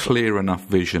has a clear enough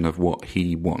vision of what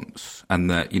he wants, and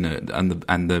that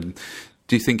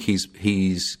do you think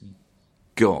he's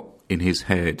got in his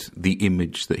head the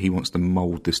image that he wants to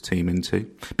mould this team into?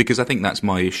 Because I think that's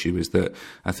my issue, is that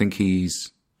I think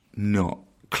he's not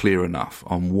clear enough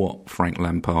on what Frank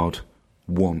Lampard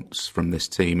wants from this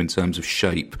team in terms of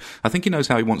shape. I think he knows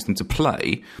how he wants them to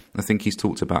play. I think he's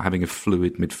talked about having a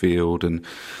fluid midfield and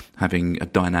having a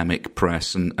dynamic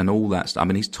press and all that stuff. I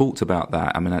mean, he's talked about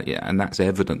that. I mean, and that's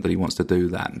evident that he wants to do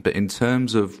that. But in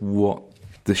terms of what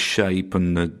the shape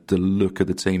and the look of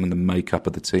the team and the makeup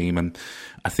of the team, and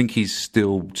I think he's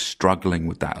still struggling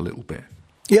with that a little bit.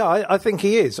 Yeah, I think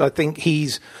he is. I think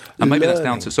he's and maybe learning. That's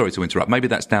down to, sorry to interrupt, maybe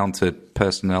that's down to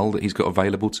personnel that he's got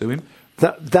available to him.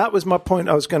 That was my point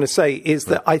I was going to say, is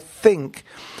that I think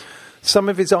some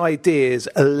of his ideas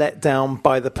are let down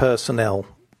by the personnel.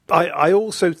 I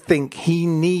also think he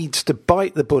needs to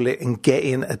bite the bullet and get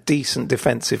in a decent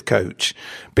defensive coach,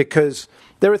 because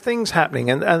there are things happening,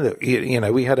 and look,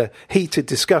 we had a heated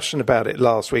discussion about it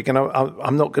last week, and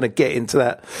I'm not going to get into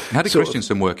that. How did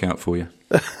Christensen work out for you?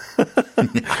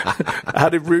 How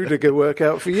did Rudiger work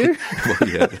out for you? Well,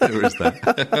 yeah, there is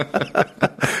that.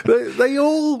 they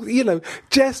all,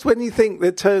 just when you think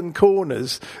they turn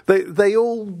corners, they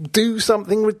all do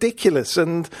something ridiculous.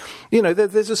 And,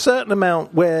 there's a certain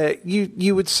amount where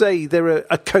you would say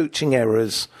there are coaching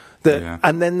errors.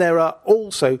 And then there are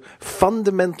also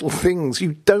fundamental things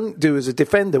you don't do as a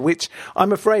defender, which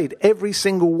I'm afraid every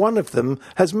single one of them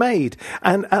has made.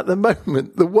 And at the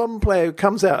moment, the one player who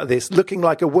comes out of this looking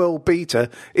like a world beater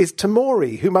is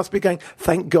Tomori, who must be going,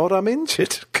 thank God I'm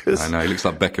injured. I know, he looks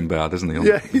like Beckenbauer, doesn't he?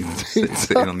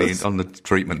 Sitting on the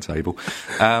treatment table.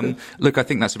 Look, I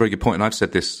think that's a very good point, and I've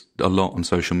said this a lot on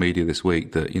social media this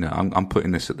week, that, I'm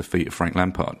putting this at the feet of Frank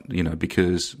Lampard,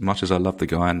 because much as I love the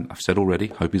guy, and I've said already,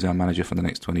 hope he's our manager for the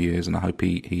next 20 years, and I hope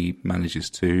he manages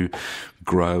to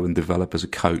grow and develop as a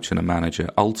coach and a manager.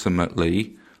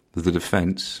 Ultimately, the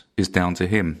defence is down to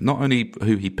him. Not only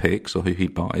who he picks or who he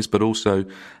buys, but also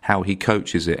how he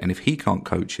coaches it. And if he can't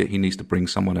coach it, he needs to bring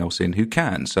someone else in who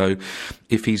can. So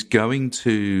if he's going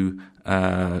to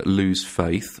lose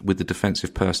faith with the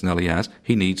defensive personnel he has,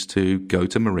 he needs to go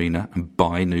to Marina and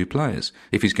buy new players.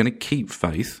 If he's going to keep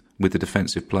faith with the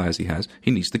defensive players he has,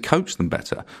 he needs to coach them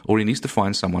better, or he needs to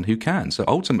find someone who can. So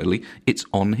ultimately, it's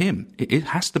on him. It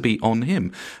has to be on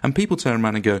him. And people turn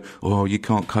around and go, "Oh, you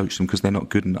can't coach them because they're not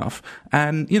good enough."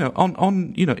 And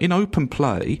in open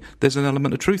play, there's an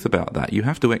element of truth about that. You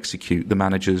have to execute the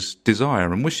manager's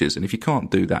desire and wishes, and if you can't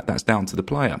do that, that's down to the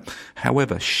player.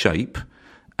 However, shape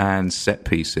and set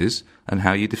pieces, and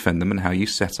how you defend them, and how you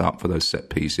set up for those set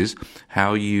pieces,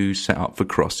 how you set up for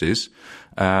crosses,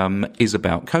 is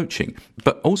about coaching.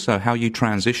 But also how you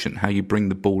transition, how you bring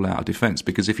the ball out of defence.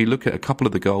 Because if you look at a couple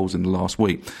of the goals in the last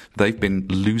week, they've been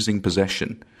losing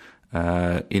possession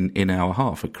in our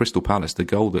half. At Crystal Palace, the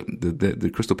goal that the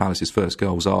Crystal Palace's first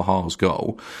goal, Zaha's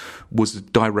goal, was a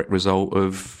direct result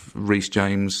of Reece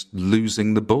James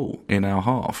losing the ball in our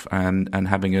half and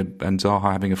Zaha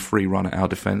having a free run at our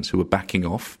defence, who were backing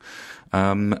off,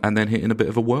 and then hitting a bit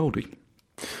of a worldie.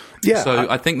 Yeah, so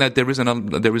I think that there is an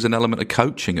element of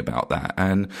coaching about that,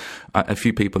 and a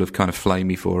few people have kind of flamed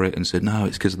me for it and said, no,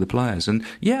 it's because of the players. And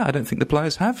yeah, I don't think the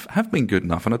players have been good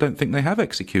enough, and I don't think they have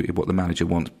executed what the manager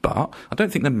wants. But I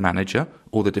don't think the manager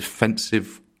or the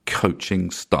defensive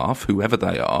coaching staff, whoever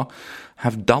they are,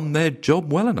 have done their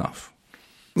job well enough.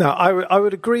 No, I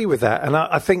would agree with that, and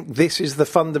I think this is the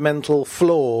fundamental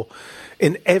flaw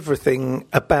in everything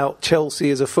about Chelsea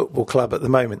as a football club at the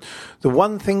moment. The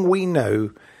one thing we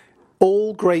know,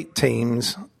 all great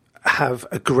teams have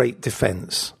a great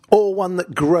defence, or one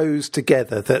that grows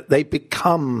together, that they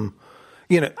become.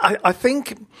 I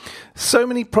think so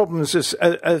many problems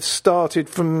have started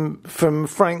from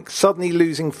Frank suddenly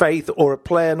losing faith, or a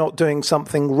player not doing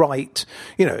something right.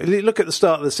 Look at the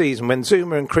start of the season when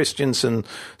Zuma and Christensen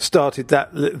started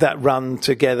that run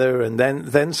together, and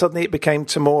then suddenly it became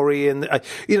Tomori, and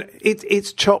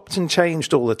it's chopped and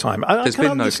changed all the time. There's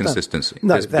been no consistency.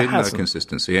 No, There's been no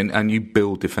consistency, and you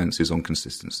build defences on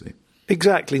consistency.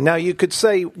 Exactly. Now, you could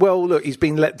say, well, look, he's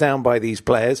been let down by these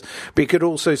players. But you could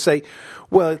also say,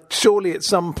 well, surely at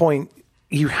some point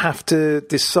you have to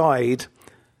decide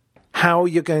how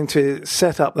you're going to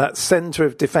set up that centre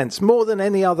of defence, more than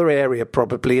any other area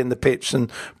probably in the pitch,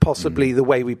 and possibly the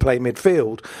way we play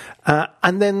midfield,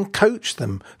 and then coach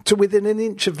them to within an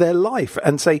inch of their life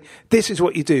and say, this is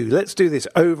what you do, let's do this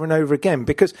over and over again.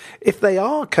 Because if they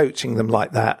are coaching them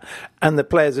like that, and the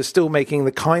players are still making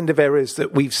the kind of errors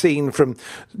that we've seen from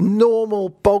normal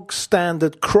bog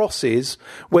standard crosses,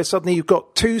 where suddenly you've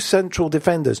got two central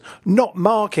defenders not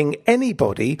marking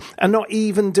anybody and not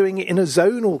even doing it in a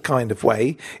zonal kind of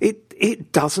way,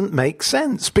 it doesn't make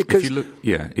sense. Because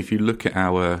if you look at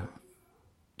our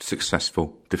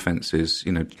successful defences,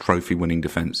 trophy-winning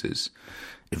defences,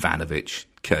 Ivanovic,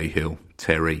 Cahill,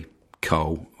 Terry,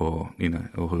 Cole, or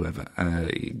whoever,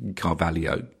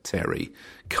 Carvalho, Terry,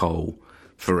 Cole,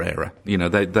 Ferreira.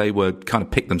 They were kind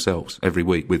of pick themselves every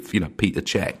week with Peter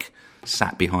Cech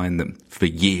sat behind them for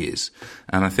years.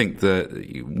 And I think that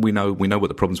we know what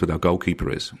the problems with our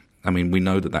goalkeeper is. I mean, we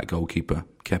know that goalkeeper,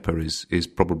 Kepa, is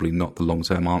probably not the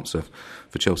long-term answer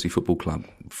for Chelsea Football Club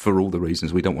for all the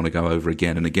reasons we don't want to go over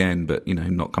again and again, but,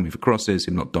 him not coming for crosses,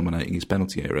 him not dominating his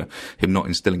penalty area, him not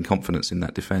instilling confidence in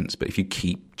that defence. But if you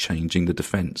keep changing the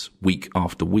defence week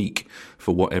after week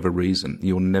for whatever reason,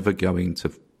 you're never going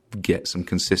to get some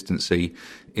consistency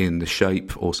in the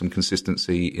shape or some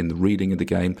consistency in the reading of the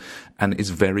game. And it's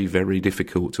very, very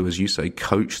difficult to, as you say,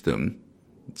 coach them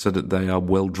so that they are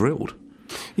well drilled.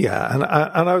 Yeah, and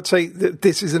I would say that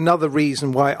this is another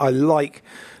reason why I like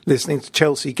listening to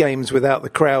Chelsea games without the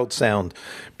crowd sound,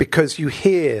 because you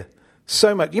hear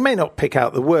so much. You may not pick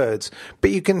out the words,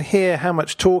 but you can hear how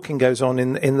much talking goes on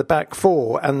in the back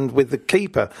four and with the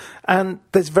keeper, and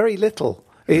there's very little.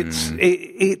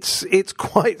 It's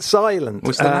quite silent. Well,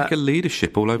 it's the lack of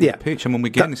leadership all over the pitch. And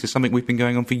this is something we've been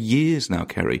going on for years now,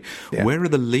 Kerry. Yeah. Where are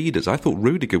the leaders? I thought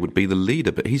Rudiger would be the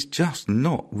leader, but he's just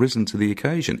not risen to the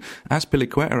occasion.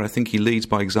 Azpilicueta, I think he leads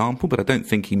by example, but I don't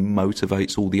think he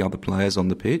motivates all the other players on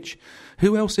the pitch.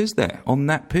 Who else is there on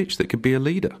that pitch that could be a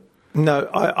leader? No,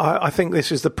 I think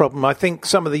this is the problem. I think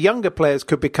some of the younger players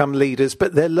could become leaders,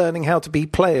 but they're learning how to be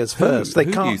players first. Who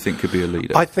do you think could be a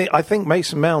leader? I think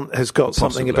Mason Mount has got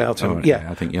something about him. Right,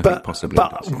 I think possibly.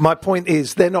 But my point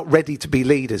is, they're not ready to be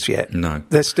leaders yet. No,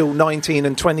 they're still 19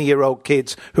 and 20-year-old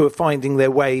kids who are finding their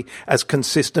way as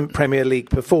consistent Premier League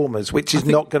performers, which is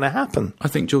not going to happen. I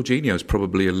think Jorginho's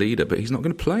probably a leader, but he's not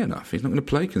going to play enough. He's not going to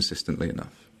play consistently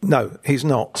enough. No, he's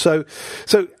not. So,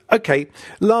 okay,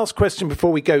 last question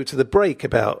before we go to the break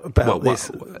about this.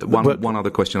 One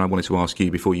other question I wanted to ask you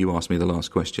before you asked me the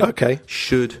last question. Okay.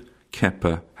 Should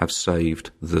Kepa have saved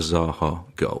the Zaha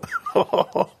goal?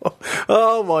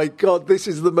 Oh my God, this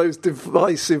is the most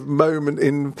divisive moment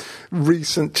in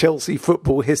recent Chelsea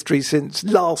football history since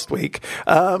last week.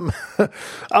 Look,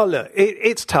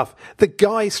 it's tough. The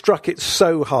guy struck it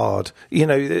so hard.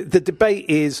 The debate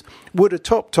is, would a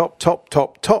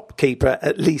top keeper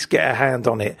at least get a hand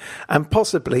on it? And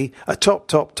possibly a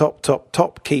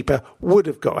top keeper would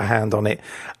have got a hand on it.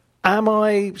 Am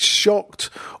I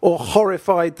shocked or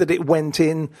horrified that it went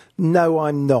in? No,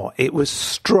 I'm not. It was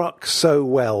struck so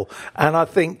well. And I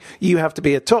think you have to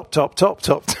be a top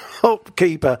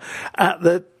keeper at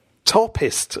the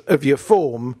toppest of your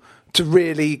form to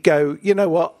really go, you know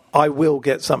what, I will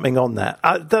get something on that.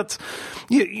 That's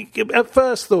at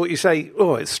first thought you say,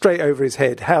 oh, it's straight over his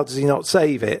head. How does he not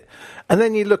save it? And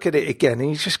then you look at it again and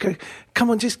you just go, come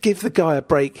on, just give the guy a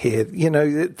break here. You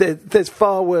know, there's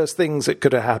far worse things that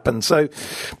could have happened. So,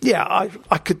 yeah,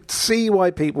 I could see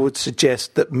why people would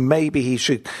suggest that maybe he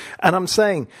should. And I'm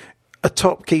saying a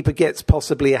top keeper gets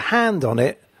possibly a hand on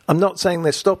it. I'm not saying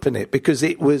they're stopping it because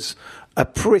it was a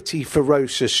pretty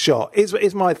ferocious shot,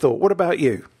 is my thought. What about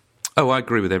you? Oh, I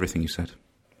agree with everything you said.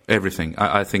 Everything.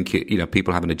 I think,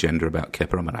 people have an agenda about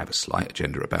Kepa. I mean, I have a slight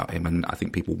agenda about him, and I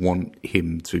think people want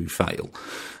him to fail.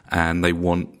 And they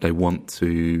want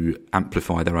to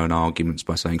amplify their own arguments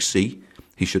by saying, see,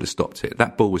 he should have stopped it.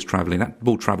 That ball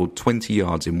travelled 20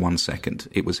 yards in 1 second.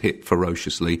 It was hit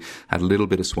ferociously, had a little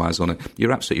bit of swaz on it.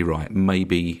 You're absolutely right.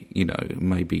 Maybe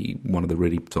one of the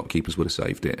really top keepers would have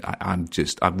saved it.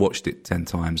 I've watched it 10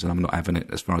 times and I'm not having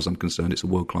it. As far as I'm concerned, it's a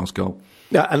world-class goal.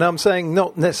 Yeah, and I'm saying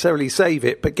not necessarily save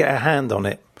it, but get a hand on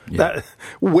it. Yeah.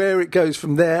 Where it goes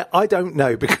from there, I don't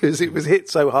know, because it was hit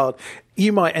so hard.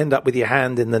 You might end up with your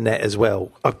hand in the net as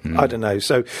well. I don't know.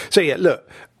 So yeah, look.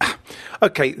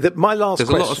 Okay, my last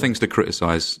question. There's a lot of things to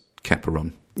criticise Kepa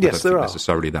on. Yes, there are.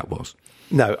 Necessarily that was.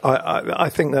 No, I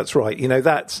think that's right. You know,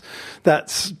 that's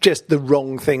just the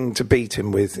wrong thing to beat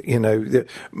him with. You know,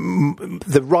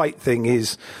 the right thing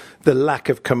is the lack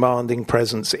of commanding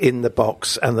presence in the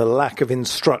box and the lack of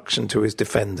instruction to his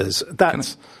defenders.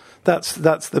 That's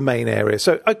the main area.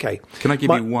 So, okay. Can I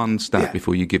give you one stat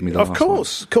before you give me the last one?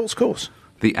 Of course.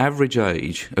 The average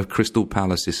age of Crystal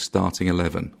Palace's starting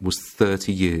 11 was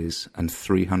 30 years and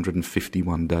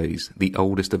 351 days, the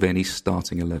oldest of any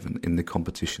starting 11 in the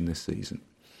competition this season.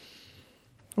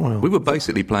 Well, we were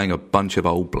basically playing a bunch of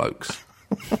old blokes.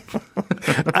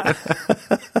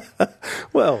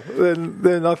 Well,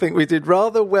 then I think we did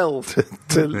rather well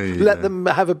to let them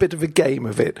have a bit of a game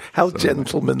of it. How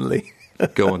gentlemanly.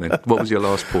 Go on then. What was your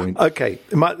last point? Okay,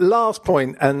 my last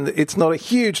point, and it's not a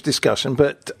huge discussion,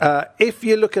 but if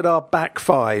you look at our back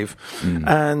five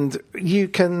and you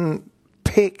can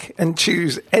pick and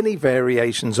choose any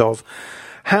variations of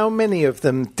how many of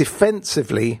them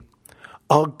defensively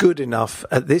are good enough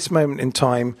at this moment in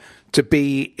time to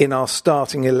be in our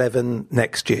starting 11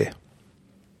 next year.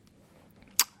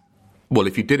 Well,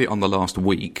 if you did it on the last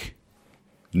week,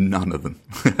 none of them.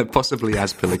 Possibly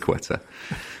Azpilicueta.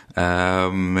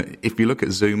 If you look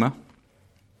at Zuma,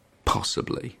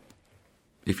 possibly.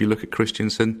 If you look at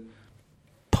Christensen,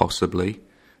 possibly.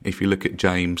 If you look at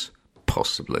James,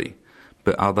 possibly.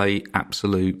 But are they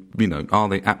absolutely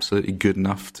good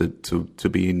enough to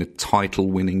be in the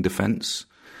title-winning defence?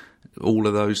 All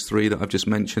of those three that I've just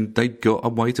mentioned, they've got a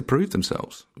way to prove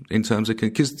themselves in terms of,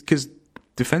 because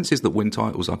defences that win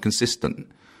titles are consistent.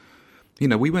 You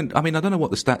know, we went. I mean, I don't know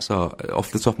what the stats are off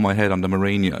the top of my head under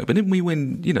Mourinho, but didn't we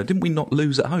win? You know, didn't we not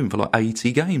lose at home for like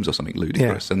 80 games or something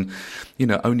ludicrous? Yeah.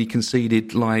 And only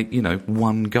conceded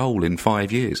one goal in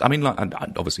 5 years. I mean,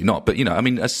 obviously not, but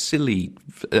a silly,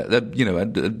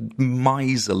 a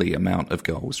miserly amount of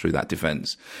goals through that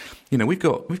defence. You know, we've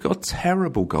got a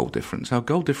terrible goal difference. Our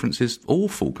goal difference is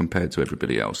awful compared to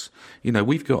everybody else. You know,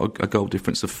 we've got a goal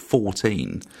difference of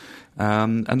 14.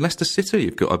 And Leicester City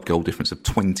have got a goal difference of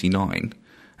 29,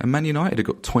 and Man United have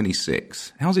got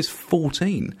 26. How's this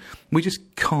 14? We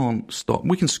just can't stop.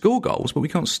 We can score goals, but we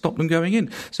can't stop them going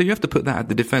in. So you have to put that at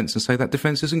the defence and say that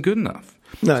defence isn't good enough.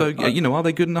 No, so, are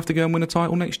they good enough to go and win a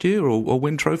title next year or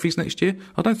win trophies next year?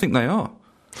 I don't think they are.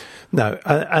 No,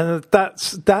 and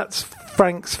that's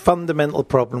Frank's fundamental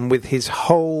problem with his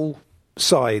whole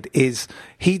side is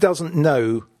he doesn't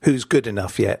know who's good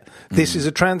enough yet. This is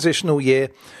a transitional year.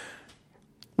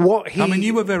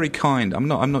 You were very kind. I'm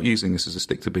not using this as a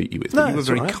stick to beat you with. No, you were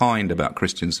very kind about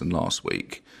Christensen last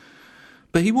week,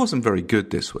 but he wasn't very good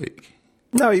this week.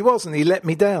 No, he wasn't. He let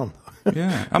me down.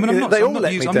 Yeah, I mean,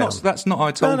 that's not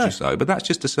I told you so, but that's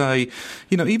just to say,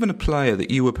 even a player that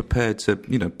you were prepared to,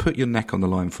 put your neck on the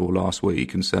line for last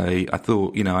week and say, I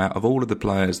thought, out of all of the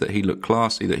players that he looked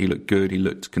classy, that he looked good, he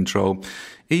looked controlled,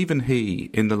 even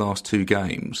he in the last two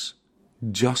games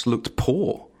just looked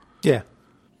poor. Yeah.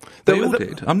 They all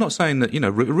did. I'm not saying that,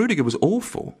 Rudiger was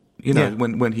awful,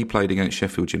 when he played against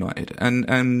Sheffield United.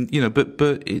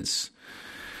 But it's,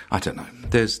 I don't know.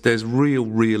 There's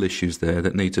real issues there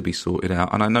that need to be sorted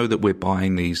out. And I know that we're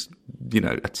buying these,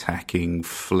 attacking,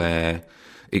 flair,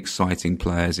 exciting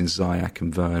players in Ziyech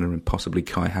and Werner and possibly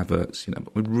Kai Havertz.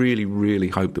 But we really, really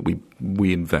hope that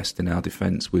we invest in our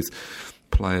defence with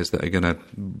players that are going to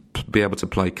be able to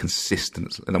play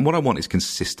consistently. And what I want is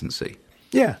consistency.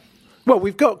 Yeah. Well,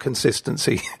 we've got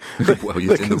consistency. Well,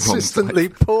 you're in the wrong consistently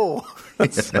poor.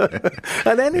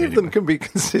 And any of them can be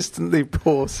consistently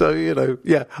poor. So,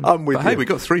 I'm with you. But hey, we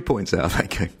got 3 points out of that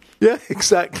game. Yeah,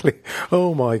 exactly.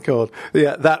 Oh my God.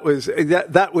 Yeah, that was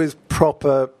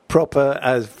proper,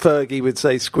 as Fergie would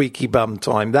say, squeaky bum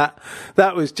time. That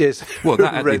was just that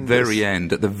horrendous.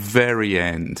 at the very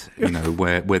end,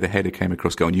 where the header came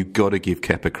across goal, and you've got to give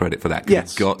Kepa credit for that,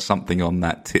 because he got something on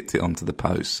that, tipped it onto the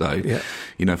post. So,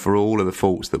 for all of the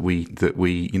faults that we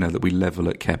level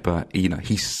at Kepa,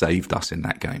 he saved us in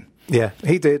that game. Yeah,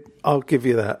 he did. I'll give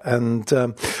you that. And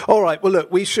all right, well, look,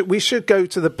 we should go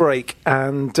to the break,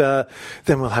 and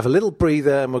then we'll have a little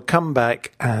breather, and we'll come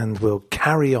back, and we'll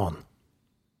carry on.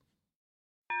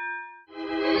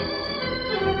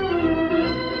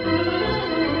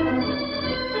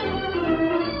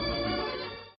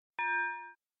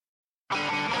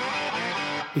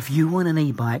 If you want an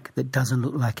e-bike that doesn't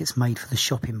look like it's made for the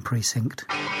shopping precinct,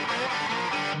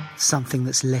 something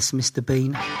that's less Mr.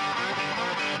 Bean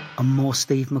and more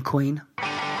Steve McQueen,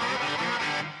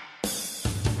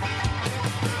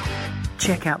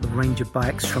 check out the range of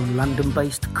bikes from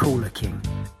London-based Cooler King.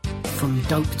 From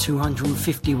dope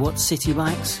 250-watt city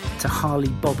bikes to Harley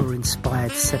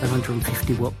Bobber-inspired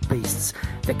 750-watt beasts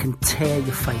that can tear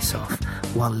your face off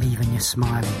while leaving your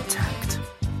smile intact.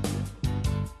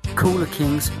 Cooler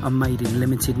Kings are made in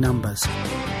limited numbers,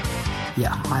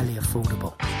 yet highly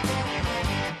affordable.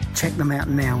 Check them out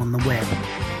now on the web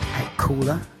at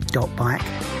cooler.bike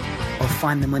or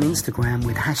find them on Instagram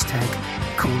with hashtag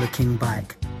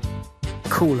CoolerKingBike.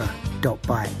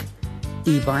 Cooler.bike.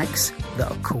 E-bikes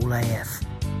that are cool AF.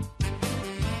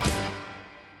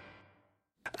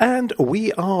 And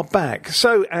we are back.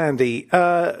 So, Andy,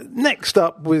 next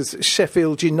up was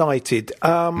Sheffield United. What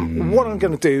I'm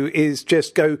going to do is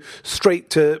just go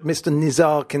straight to Mr.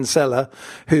 Nizar Kinsella,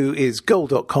 who is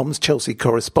Goal.com's Chelsea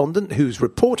correspondent, who's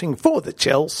reporting for the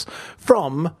Chelsea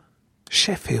from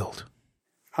Sheffield.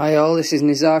 Hi all, this is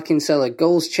Nizar Kinsella,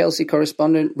 Goals Chelsea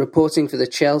correspondent, reporting for the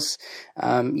Chelsea.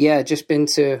 Just been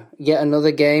to yet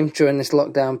another game during this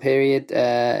lockdown period.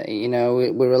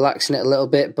 We're relaxing it a little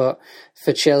bit, but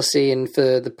for Chelsea and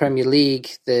for the Premier League,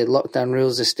 the lockdown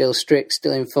rules are still strict,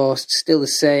 still enforced, still the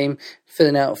same,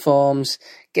 filling out forms,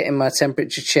 getting my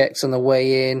temperature checked on the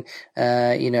way in,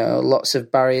 lots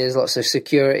of barriers, lots of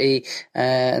security,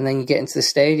 and then you get into the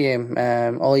stadium.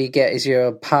 All you get is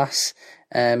your pass.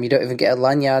 You don't even get a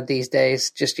lanyard these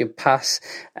days, just your pass,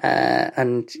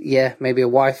 maybe a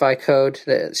Wi-Fi code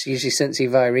that's usually sent to you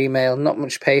via email, not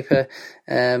much paper,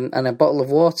 and a bottle of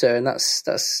water, and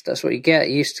that's what you get.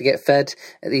 You used to get fed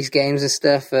at these games and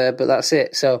stuff, but that's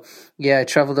it. So, I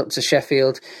travelled up to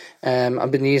Sheffield.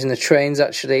 I've been using the trains,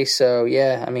 actually, so,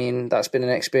 that's been an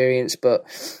experience, but,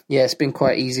 it's been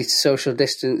quite easy to social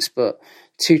distance, but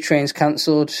 2 trains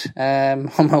cancelled on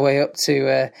my way up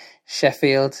to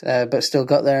Sheffield, but still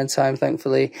got there in time,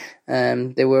 thankfully.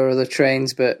 There were other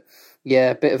trains, but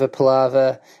a bit of a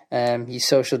palaver. You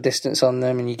social distance on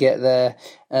them and you get there.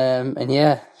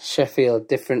 Sheffield,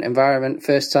 different environment.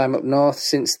 First time up north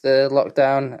since the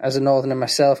lockdown as a northerner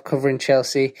myself, covering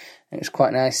Chelsea. It was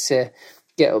quite nice to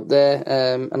get up there.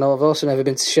 And I've also never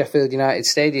been to Sheffield United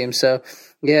Stadium, so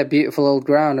beautiful old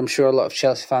ground. I'm sure a lot of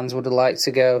Chelsea fans would have liked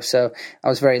to go. So I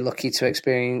was very lucky to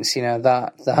experience,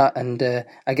 that. And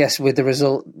I guess with the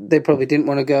result, they probably didn't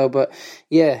want to go. But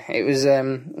it was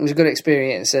a good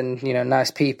experience, and nice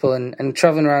people, and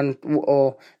travelling around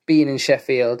or being in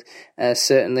Sheffield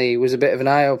certainly was a bit of an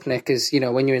eye opener, because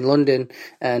when you're in London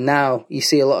now, you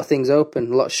see a lot of things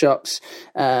open, a lot of shops.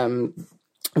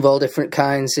 Of all different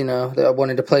kinds, that I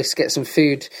wanted a place to get some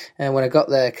food when I got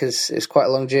there, because it was quite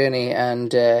a long journey, and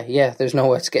there's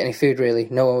nowhere to get any food really.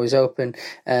 Nowhere was open,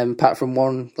 apart from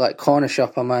one corner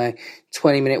shop on my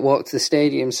 20-minute walk to the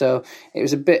stadium. So it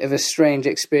was a bit of a strange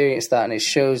experience, that, and it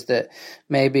shows that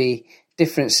maybe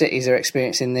different cities are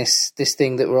experiencing this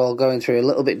thing that we're all going through a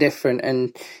little bit different,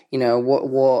 and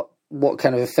what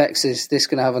kind of effects is this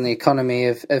going to have on the economy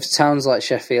of towns like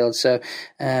Sheffield. So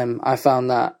I found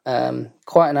that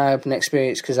quite an eye-opening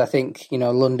experience, because I think,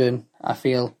 London, I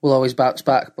feel, will always bounce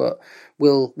back, but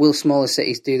will smaller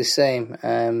cities do the same?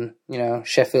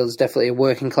 Sheffield's definitely a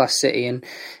working-class city, and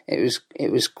it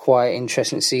was quite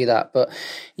interesting to see that. But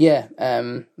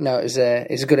it was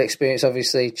a good experience.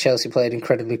 Obviously, Chelsea played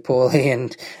incredibly poorly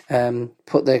and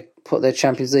put their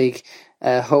Champions League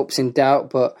hopes in doubt,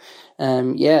 but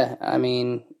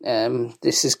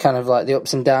this is kind of like the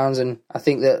ups and downs, and I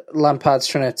think that Lampard's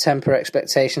trying to temper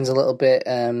expectations a little bit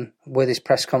with his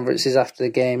press conferences after the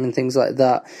game and things like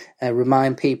that,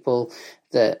 remind people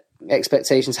that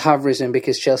expectations have risen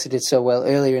because Chelsea did so well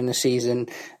earlier in the season.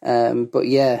 But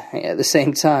yeah, at the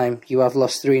same time, you have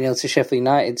lost 3-0 to Sheffield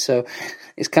United. So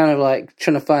it's kind of like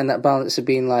trying to find that balance of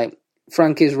being like,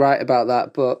 Frank is right about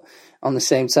that, but on the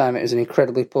same time, it was an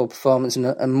incredibly poor performance,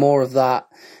 and more of that,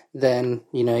 then,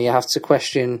 you have to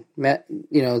question,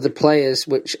 the players,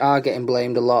 which are getting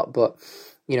blamed a lot, but,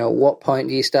 at what point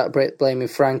do you start blaming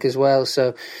Frank as well?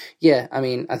 So, yeah, I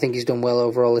mean, I think he's done well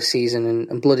overall this season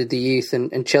and blooded the youth,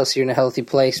 and Chelsea are in a healthy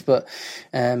place, but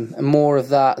more of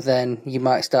that, then you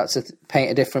might start to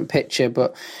paint a different picture.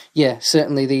 But, yeah,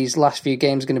 certainly these last few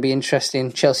games are going to be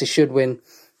interesting. Chelsea should win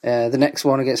the next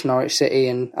one against Norwich City,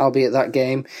 and I'll be at that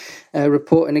game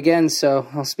reporting again, so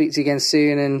I'll speak to you again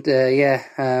soon.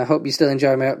 And hope you still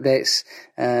enjoy my updates.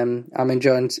 I'm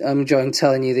enjoying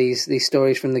telling you these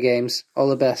stories from the games. All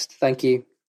the best. Thank you.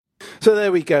 So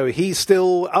there we go. He's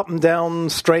still up and down,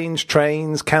 strange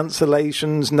trains,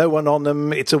 cancellations, no one on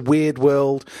them. It's a weird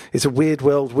world. It's a weird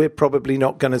world we're probably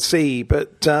not going to see.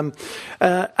 But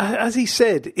as he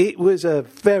said, it was a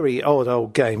very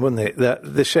old game, wasn't it?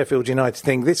 The Sheffield United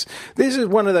thing. This is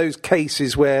one of those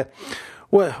cases where,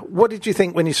 well, what did you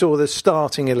think when you saw the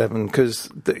starting 11? Because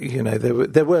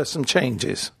there were some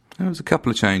changes. There was a couple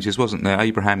of changes, wasn't there?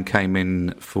 Abraham came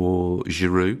in for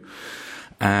Giroud,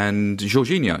 and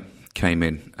Jorginho came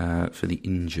in for the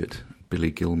injured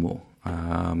Billy Gilmour.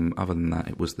 Other than that,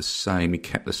 it was the same. He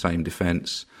kept the same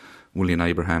defence. Willian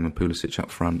Abraham and Pulisic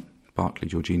up front. Barkley,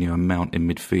 Jorginho and Mount in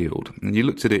midfield. And you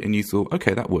looked at it and you thought,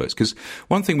 OK, that works. Because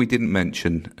one thing we didn't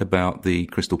mention about the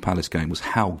Crystal Palace game was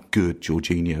how good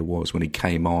Jorginho was when he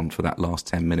came on for that last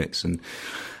 10 minutes and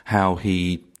how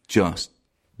he just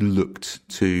looked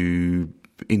to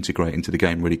integrate into the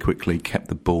game really quickly, kept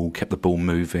the ball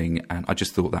moving, and I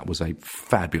just thought that was a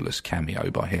fabulous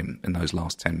cameo by him in those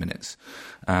last 10 minutes.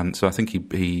 So I think he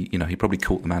probably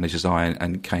caught the manager's eye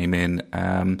and came in.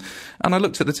 And I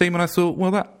looked at the team and I thought,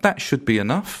 well, that should be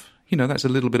enough. That's a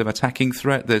little bit of attacking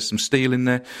threat. There's some steel in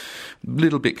there. A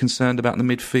little bit concerned about the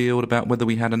midfield, about whether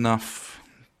we had enough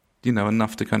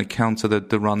to kind of counter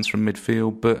the runs from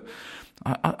midfield. But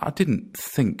I didn't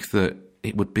think that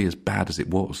it would be as bad as it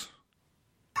was.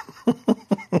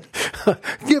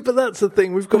 Yeah, but that's the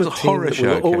thing. We've got a horror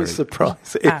show. Always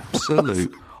surprised.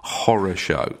 Absolute horror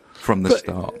show from the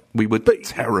start. We were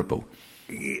terrible.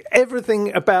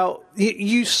 Everything about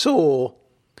you saw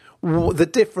the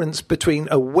difference between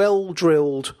a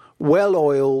well-drilled,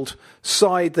 well-oiled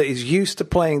side that is used to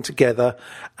playing together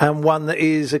and one that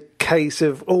is a case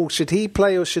of, should he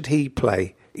play or should he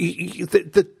play?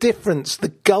 The difference, the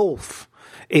gulf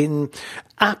in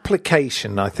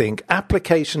application, I think,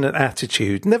 application and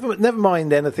attitude, never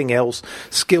mind anything else,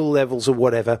 skill levels or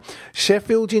whatever.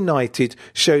 Sheffield United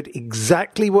showed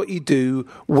exactly what you do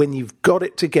when you've got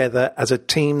it together as a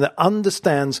team that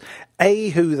understands A,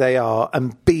 who they are,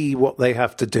 and B, what they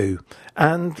have to do.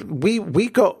 And we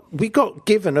got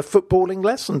given a footballing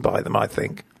lesson by them, I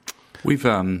think. We've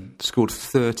scored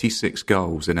 36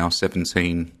 goals in our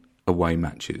 17 away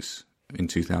matches in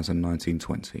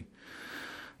 2019-20.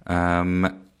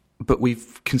 But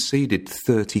we've conceded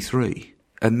 33,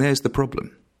 and there's the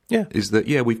problem. Yeah, is that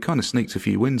we've kind of sneaked a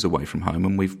few wins away from home,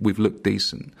 and we've looked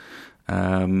decent,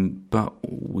 but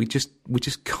we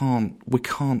just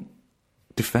can't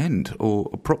defend or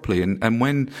properly. And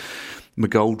when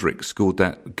McGoldrick scored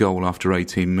that goal after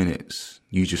 18 minutes,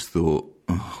 you just thought,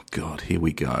 oh God, here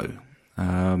we go.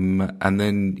 And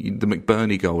then the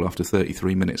McBurney goal after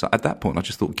 33 minutes. At that point, I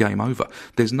just thought, game over.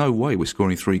 There's no way we're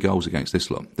scoring 3 goals against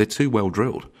this lot. They're too well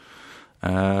drilled.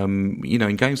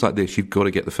 In games like this, you've got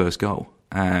to get the first goal.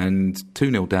 And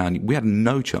 2-0 down, we had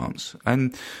no chance.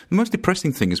 And the most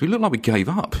depressing thing is we looked like we gave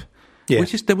up. Yeah.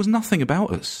 There was nothing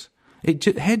about us. It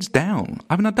just heads down.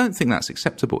 I mean, I don't think that's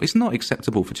acceptable. It's not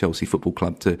acceptable for Chelsea Football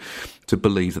Club to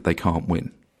believe that they can't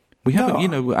win. We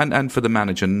haven't, and for the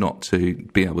manager not to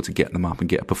be able to get them up and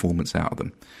get a performance out of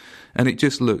them. And it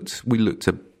just we looked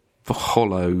a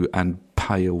hollow and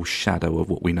pale shadow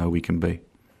of what we know we can be.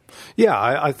 Yeah,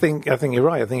 I think you're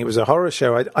right. I think it was a horror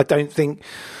show. I don't think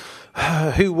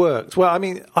who worked. Well, I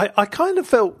mean, I kind of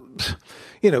felt,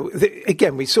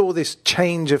 again, we saw this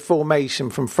change of formation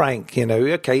from Frank,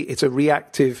 okay, it's a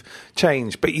reactive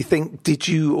change, but you think, did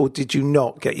you or did you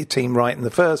not get your team right in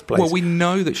the first place? Well, we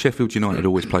know that Sheffield United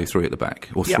always play 3 at the back,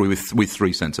 or 3 with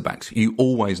 3 centre-backs. You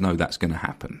always know that's going to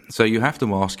happen. So you have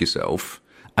to ask yourself,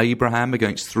 Abraham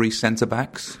against 3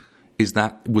 centre-backs,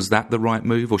 was that the right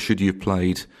move, or should you have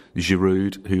played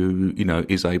Giroud, who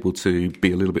is able to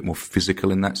be a little bit more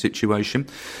physical in that situation?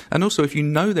 And also, if you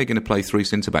know they're going to play 3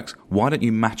 centre backs, why don't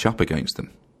you match up against them?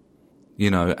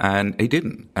 And he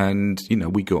didn't, and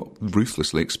we got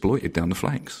ruthlessly exploited down the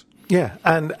flanks. Yeah,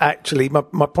 and actually, my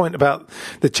point about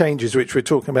the changes which we're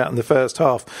talking about in the first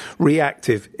half,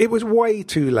 reactive, it was way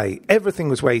too late. Everything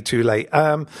was way too late.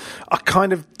 I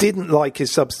kind of didn't like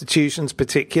his substitutions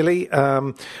particularly.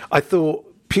 I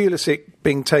thought Pulisic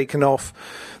being taken off,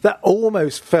 that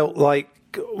almost felt like,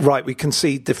 right, we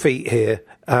concede defeat here.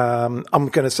 I'm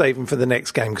going to save him for the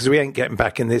next game because we ain't getting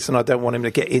back in this and I don't want him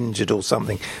to get injured or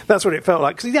something. That's what it felt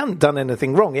like because he hadn't done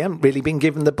anything wrong. He hadn't really been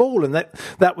given the ball, and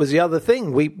that was the other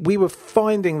thing. We were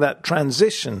finding that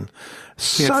transition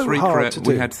so hard to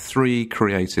do. We had 3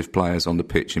 creative players on the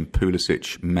pitch in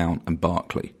Pulisic, Mount and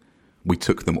Barkley. We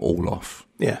took them all off.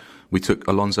 Yeah. We took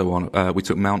Alonso on. We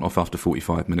took Mount off after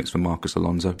 45 minutes for Marcus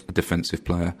Alonso, a defensive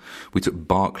player. We took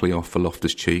Barkley off for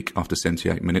Loftus-Cheek after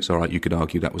 78 minutes. All right, you could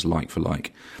argue that was like for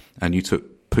like. And you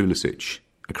took Pulisic,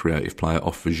 a creative player,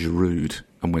 off for Giroud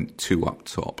and went 2 up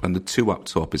top. And the 2 up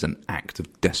top is an act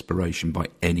of desperation by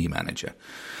any manager.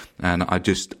 And I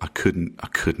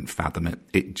couldn't fathom it.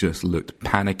 It just looked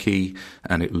panicky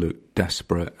and it looked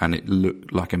desperate and it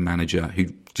looked like a manager who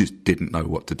just didn't know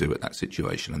what to do at that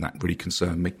situation, and that really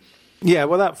concerned me. Yeah,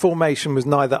 well, that formation was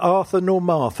neither Arthur nor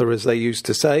Martha, as they used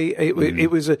to say.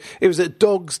 It was a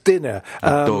dog's dinner.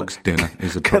 Dog's dinner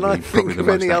is probably the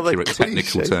most accurate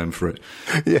technical term for it.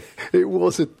 Yeah, it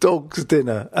was a dog's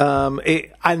dinner.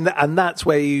 And that's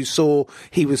where you saw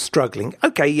he was struggling.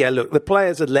 Okay, yeah, look, the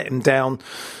players had let him down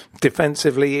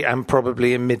defensively and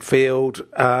probably in midfield.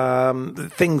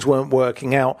 Things weren't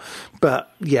working out.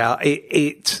 But yeah,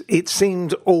 it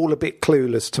seemed all a bit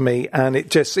clueless to me, and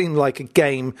it just seemed like a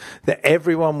game that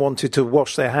everyone wanted to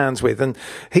wash their hands with. And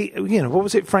what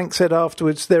was it Frank said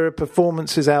afterwards? There are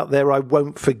performances out there I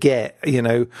won't forget.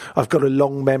 I've got a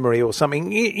long memory or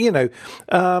something.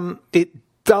 It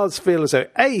does feel as though,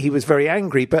 he was very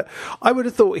angry, but I would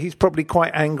have thought he's probably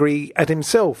quite angry at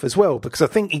himself as well, because I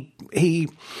think he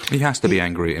has to be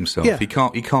angry at himself. Yeah. He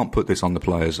can't put this on the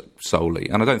players solely,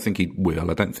 and I don't think he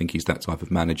will. I don't think he's that type of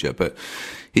manager, but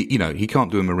he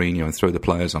can't do a Mourinho and throw the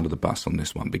players under the bus on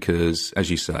this one, because,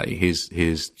 as you say,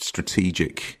 his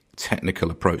strategic, technical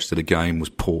approach to the game was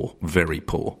poor, very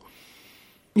poor.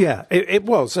 Yeah, it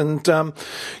was, and look,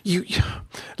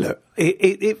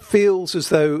 it feels as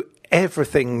though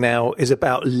everything now is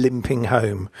about limping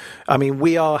home. I mean,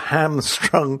 we are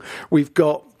hamstrung. We've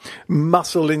got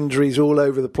muscle injuries all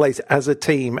over the place as a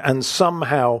team, and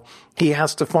somehow he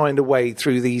has to find a way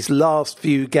through these last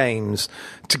few games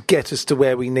to get us to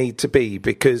where we need to be,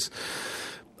 because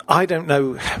I don't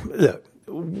know. Look,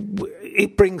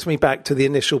 it brings me back to the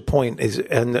initial point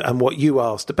and what you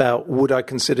asked about, would I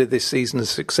consider this season a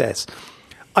success?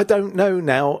 I don't know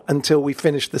now until we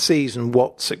finish the season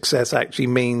what success actually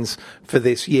means for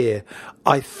this year.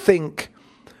 I think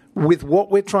with what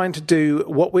we're trying to do,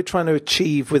 what we're trying to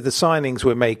achieve with the signings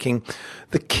we're making,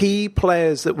 the key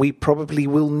players that we probably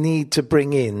will need to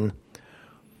bring in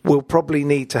will probably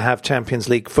need to have Champions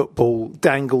League football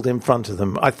dangled in front of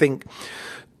them. I think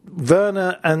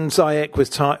Werner and Ziyech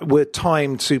were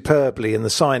timed superbly in the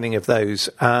signing of those.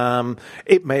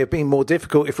 It may have been more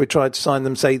difficult if we tried to sign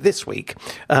them, say, this week.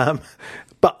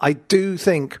 But I do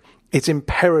think it's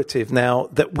imperative now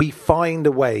that we find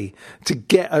a way to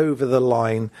get over the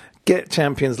line, get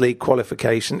Champions League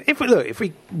qualification. If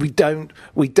we don't,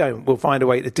 we'll find a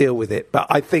way to deal with it. But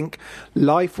I think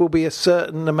life will be a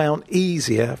certain amount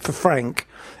easier for Frank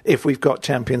if we've got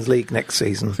Champions League next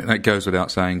season. I think that goes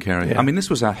without saying, Kerry. Yeah. I mean, this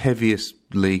was our heaviest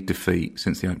league defeat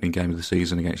since the opening game of the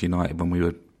season against United, when we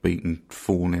were beaten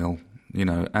 4-0.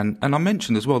 And I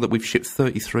mentioned as well that we've shipped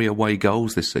 33 away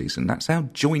goals this season. That's our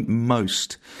joint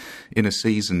most in a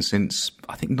season since,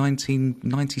 I think,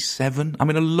 1997. I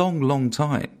mean, a long, long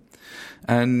time.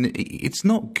 And it's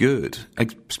not good,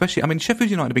 especially. I mean, Sheffield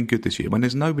United have been good this year. When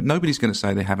there's nobody's going to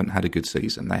say they haven't had a good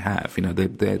season. They have.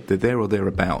 They're there or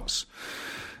thereabouts.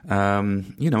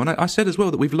 And I said as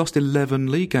well that we've lost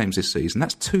 11 league games this season.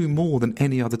 That's 2 more than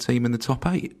any other team in the top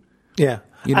 8. Yeah,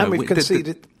 and we've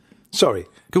conceded. Sorry,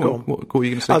 go on. What were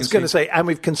you going to say? I was going to say, and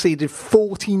we've conceded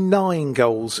 49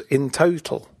 goals in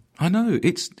total. I know,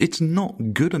 it's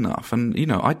not good enough, and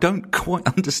I don't quite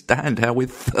understand how we're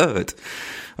third.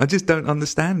 I just don't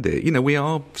understand it. We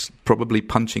are probably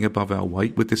punching above our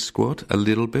weight with this squad a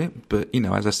little bit, but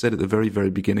as I said at the very, very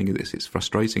beginning of this, it's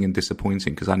frustrating and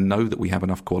disappointing because I know that we have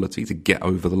enough quality to get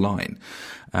over the line,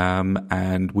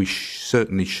 and we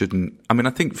certainly shouldn't. I mean,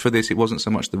 I think for this, it wasn't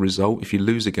so much the result. If you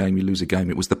lose a game, you lose a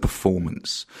game. It was the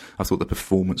performance. I thought the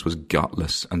performance was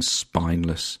gutless and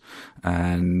spineless,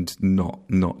 and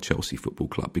not Chelsea Football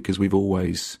Club, because we've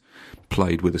always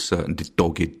played with a certain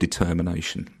dogged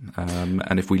determination.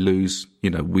 And if we lose,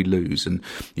 we lose. And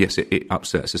yes, it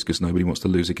upsets us because nobody wants to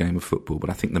lose a game of football. But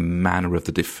I think the manner of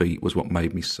the defeat was what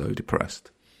made me so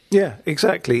depressed. Yeah,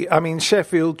 exactly. I mean,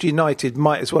 Sheffield United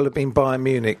might as well have been Bayern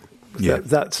Munich. Yeah.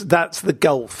 That's the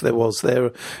gulf there was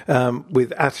there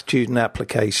with attitude and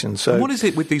application. So, and what is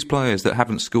it with these players that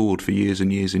haven't scored for years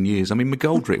and years and years? I mean,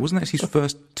 McGoldrick, wasn't that his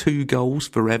first 2 goals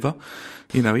forever?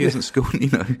 He hasn't scored.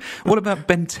 What about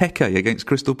Benteke against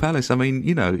Crystal Palace? I mean,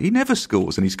 he never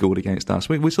scores, and he scored against us.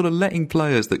 We're sort of letting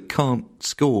players that can't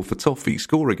score for toffee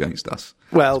score against us.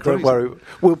 Well, don't worry,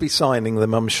 we'll be signing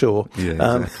them, I'm sure.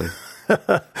 Yeah, exactly.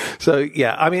 So,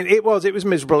 yeah, I mean, it was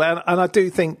miserable. And I do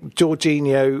think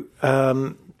Jorginho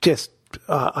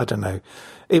I don't know.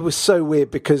 It was so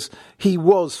weird because he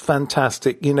was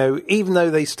fantastic, even though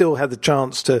they still had the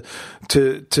chance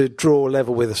to draw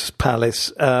level with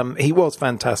Palace. He was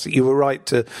fantastic. You were right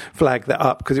to flag that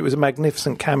up because it was a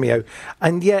magnificent cameo.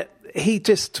 And yet, he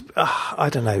just, I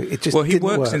don't know, it just he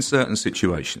works work in certain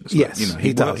situations. Yes,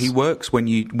 he does. He works when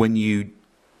you're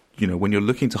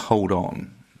looking to hold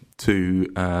on to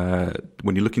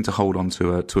when you're looking to hold on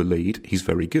to a lead, he's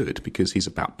very good because he's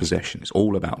about possession. It's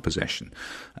all about possession.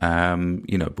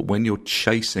 But when you're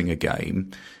chasing a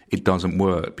game, it doesn't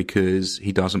work because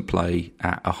he doesn't play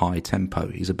at a high tempo.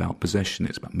 He's about possession.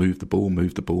 It's about move the ball,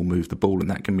 and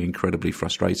that can be incredibly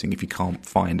frustrating if you can't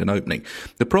find an opening.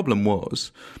 The problem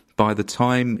was, by the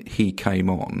time he came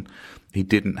on, he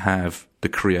didn't have the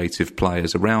creative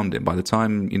players around him. By the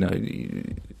time by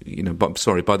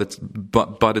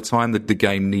the time that the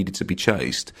game needed to be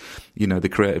chased, the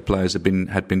creative players had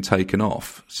been taken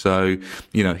off. So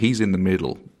he's in the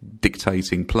middle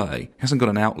dictating play. Hasn't got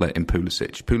an outlet in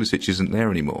Pulisic. Pulisic isn't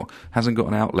there anymore. Hasn't got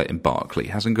an outlet in Barkley.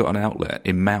 Hasn't got an outlet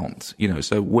in Mount.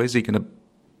 So where's he going to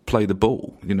play the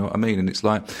ball? You know what I mean? And it's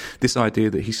like this idea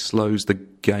that he slows the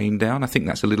game down. I think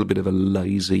that's a little bit of a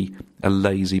lazy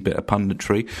bit of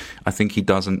punditry. I think he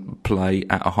doesn't play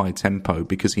at a high tempo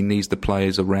because he needs the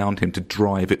players around him to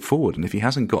drive it forward. And if he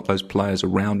hasn't got those players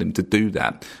around him to do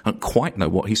that, I don't quite know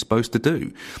what he's supposed to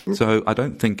do. So I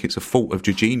don't think it's a fault of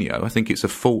Jorginho. I think it's a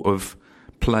fault of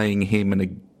playing him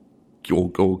in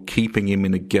or keeping him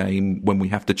in a game when we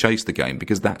have to chase the game,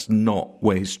 because that's not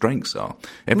where his strengths are.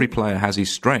 Every player has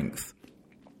his strength.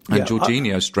 And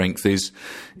Jorginho's strength is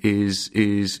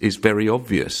very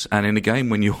obvious. And in a game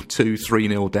when you're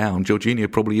 2-3-0 down, Jorginho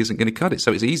probably isn't going to cut it.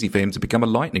 So it's easy for him to become a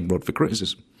lightning rod for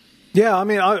criticism. Yeah, I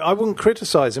mean, I wouldn't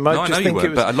criticise him. I know you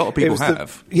won't, but a lot of people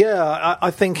have.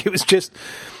 I think it was just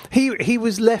he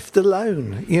was left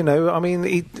alone. I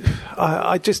mean,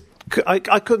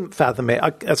 I couldn't fathom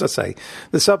it. As I say,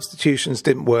 the substitutions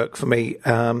didn't work for me.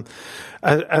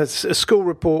 As a school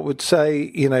report would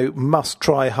say, must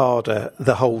try harder,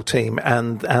 the whole team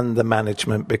and the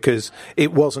management, because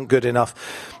it wasn't good enough.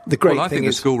 The great I thing think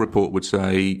is, the school report would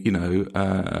say,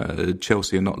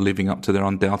 Chelsea are not living up to their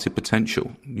undoubted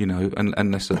potential.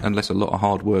 Unless a lot of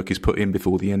hard work is put in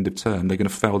before the end of term, they're going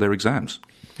to fail their exams.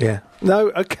 Yeah. No,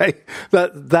 okay.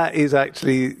 That is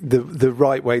actually the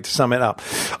right way to sum it up.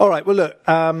 All right. Well, look,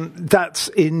 that's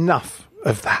enough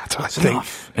of that, I think.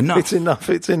 Enough. It's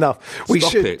enough.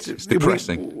 Stop it. It's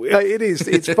depressing. It is.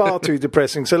 It's far too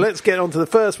depressing. So let's get on to the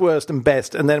first, worst and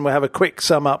best, and then we'll have a quick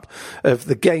sum up of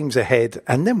the games ahead,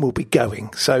 and then we'll be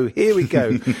going. So here we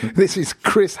go. This is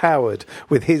Chris Howard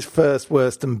with his first,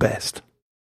 worst and best.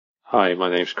 Hi, my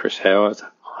name's Chris Howard.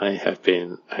 I have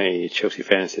been a Chelsea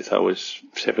fan since I was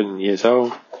 7 years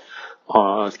old.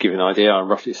 To give you an idea, I'm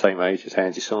roughly the same age as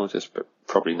Andy Saunders, but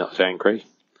probably not as angry.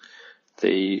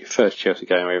 The first Chelsea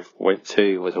game I ever went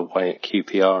to was away at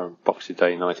QPR on Boxing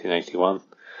Day 1981.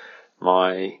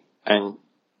 My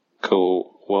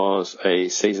uncle was a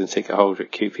season ticket holder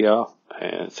at QPR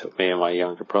and took me and my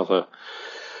younger brother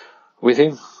with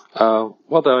him.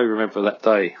 What do I remember that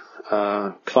day?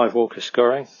 Clive Walker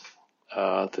scoring,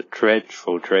 the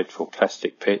dreadful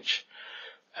plastic pitch,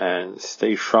 and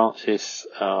Steve Francis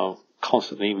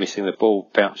constantly missing the ball,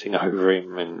 bouncing over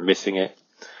him and missing it.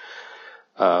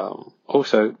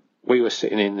 Also, we were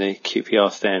sitting in the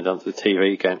QPR stand under the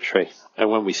TV gantry, and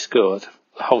when we scored,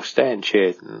 the whole stand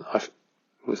cheered, and I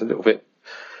was a little bit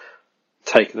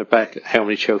taken aback at how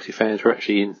many Chelsea fans were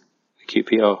actually in the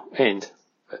QPR end,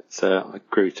 but I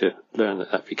grew to learn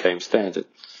that became standard.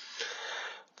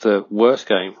 The worst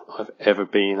game I've ever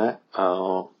been at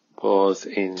was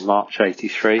in March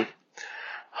 '83,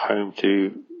 home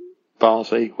to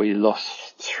Barnsley. We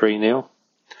lost 3-0.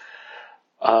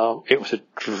 It was a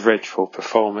dreadful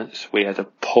performance. We had a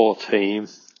poor team,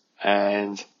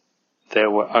 and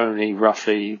there were only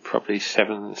probably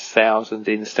 7,000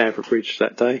 in Stamford Bridge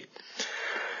that day.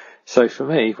 So for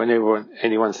me, whenever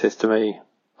anyone says to me,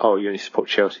 "Oh, you only support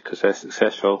Chelsea because they're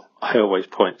successful," I always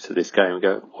point to this game and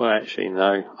go, "Well, actually,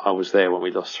 no, I was there when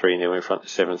we lost 3-0 in front of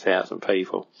 7,000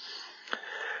 people."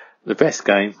 The best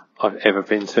game I've ever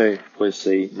been to was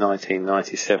the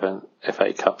 1997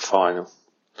 FA Cup final.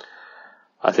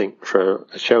 I think for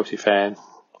a Chelsea fan,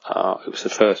 it was the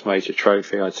first major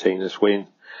trophy I'd seen us win.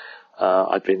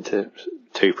 I'd been to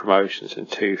 2 promotions and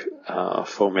 2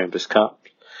 full members' cups.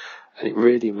 And it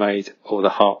really made all the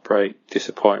heartbreak,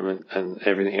 disappointment and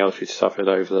everything else we'd suffered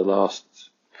over the last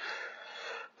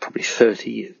probably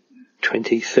 30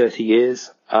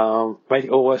 years, made it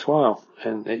all worthwhile.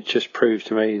 And it just proved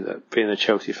to me that being a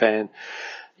Chelsea fan,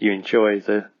 you enjoy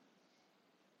the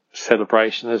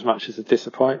celebration as much as the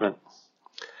disappointment.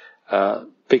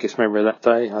 Biggest memory of that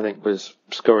day, I think, was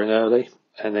scoring early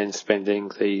and then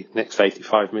spending the next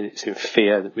 85 minutes in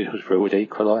fear that Middlesbrough would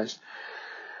equalise.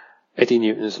 Eddie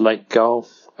Newton's late goal,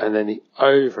 and then the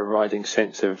overriding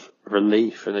sense of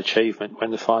relief and achievement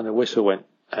when the final whistle went.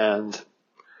 And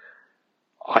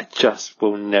I just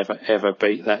will never ever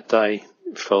beat that day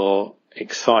for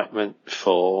excitement,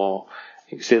 for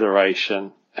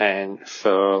exhilaration, and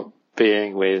for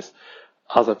being with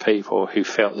other people who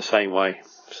felt the same way.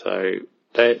 So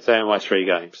they're my 3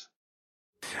 games.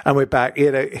 And we're back.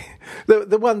 You know,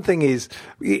 the one thing is,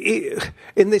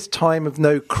 in this time of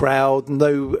no crowd,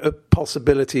 no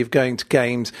possibility of going to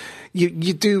games,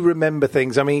 you do remember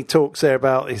things. I mean, he talks there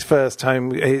about his first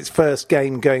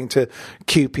game going to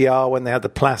QPR when they had the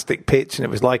plastic pitch and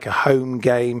it was like a home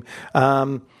game.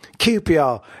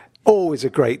 QPR, always a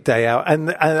great day out,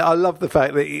 and I love the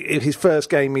fact that his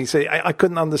first game, he said, I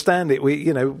couldn't understand it.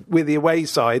 We're the away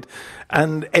side,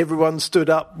 and everyone stood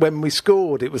up when we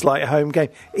scored. It was like a home game.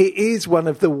 It is one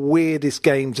of the weirdest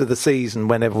games of the season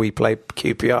whenever we play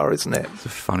QPR, isn't it? It's a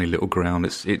funny little ground.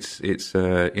 It's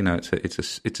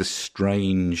a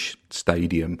strange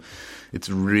stadium. It's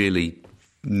really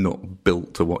not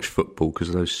built to watch football because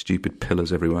of those stupid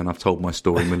pillars everywhere, and I've told my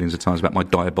story millions of times about my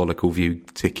diabolical view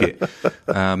ticket.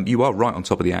 You are right on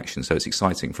top of the action, so it's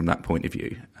exciting from that point of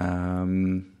view.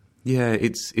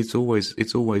 It's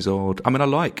always odd. I mean, I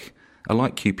like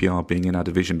QPR being in our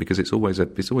division because it's always a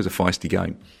feisty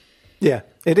game. Yeah,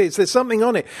 it is. There's something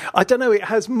on it. I don't know. It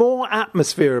has more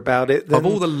atmosphere about it than... Of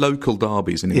all the local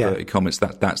derbies in inverted commas,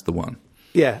 that's the one.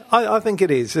 Yeah, I think it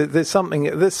is. There's something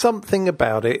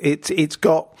about it. It's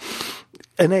got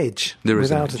an edge,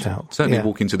 without a doubt. Certainly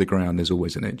walking to the ground, there's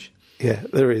always an edge. Yeah,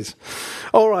 there is.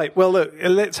 All right, well, look,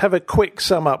 let's have a quick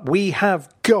sum up. We have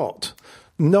got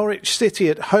Norwich City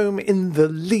at home in the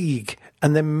league,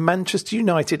 and then Manchester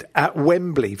United at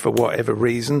Wembley, for whatever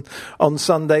reason, on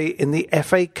Sunday in the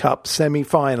FA Cup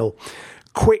semi-final.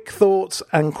 Quick thoughts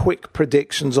and quick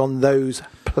predictions on those,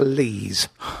 please.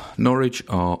 Norwich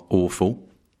are awful.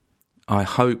 I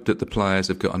hope that the players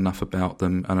have got enough about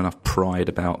them and enough pride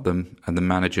about them, and the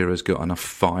manager has got enough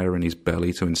fire in his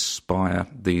belly to inspire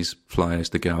these players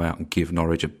to go out and give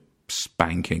Norwich a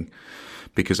spanking.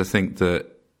 Because I think that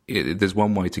there's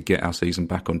one way to get our season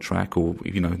back on track, or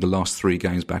the last 3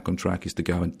 games back on track, is to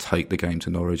go and take the game to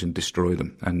Norwich and destroy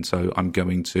them. And so I'm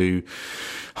going to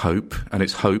hope, and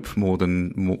it's hope more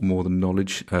than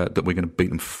knowledge, that we're going to beat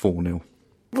them 4-0.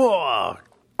 Whoa,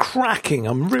 cracking!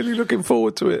 I'm really looking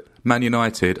forward to it. Man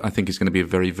United, I think, is going to be a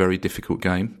very, very difficult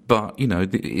game, but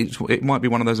it might be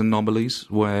one of those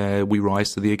anomalies where we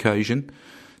rise to the occasion.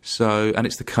 So, and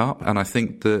it's the cup, and I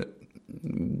think that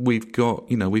they've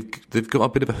got a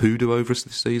bit of a hoodoo over us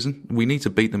this season. We need to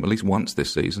beat them at least once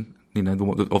this season.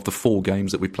 Of the 4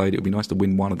 games that we played, it would be nice to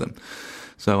win one of them.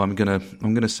 So I'm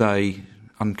gonna say,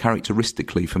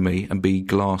 uncharacteristically for me, and be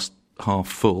glass half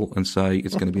full and say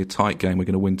it's going to be a tight game. We're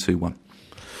going to win 2-1.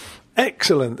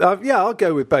 Excellent. I'll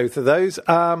go with both of those.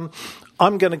 I'm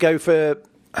going to go for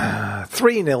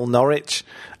 3-0 Norwich.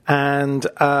 And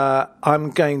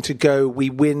I'm going to go, we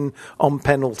win on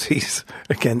penalties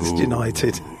against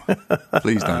United.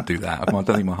 Please don't do that. I don't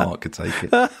think my heart could take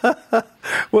it.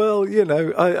 Well,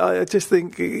 I just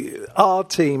think our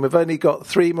team have only got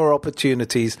 3 more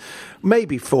opportunities,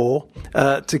 maybe 4,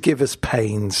 to give us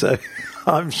pain. So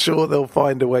I'm sure they'll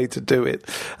find a way to do it.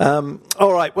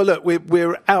 All right. Well, look,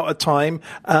 we're out of time.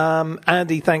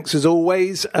 Andy, thanks as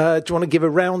always. Do you want to give a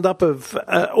roundup of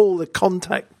all the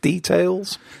contact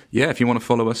details? Yeah, if you want to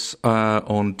follow us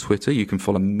on Twitter, you can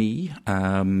follow me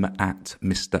at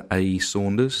Mr. A.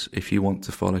 Saunders. If you want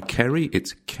to follow Kerry,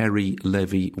 it's Kerry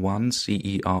Levy1,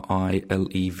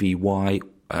 Cerilevy.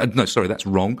 No, sorry, that's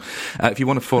wrong. If you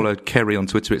want to follow Kerry on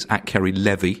Twitter, it's at Kerry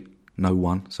Levy, no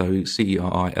one, so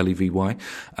Cerilevy.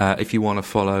 If you want to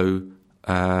follow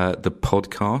the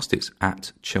podcast, it's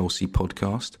at Chelsea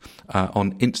Podcast.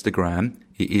 On Instagram,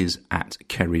 it is at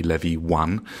Kerry Levy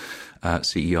 1,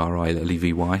 CERI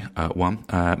Levy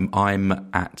 1. I'm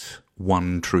at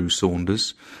One True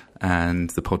Saunders, and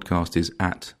the podcast is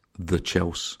at The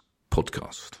Chelsea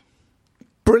Podcast.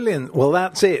 Brilliant. Well,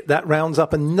 that's it. That rounds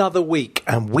up another week,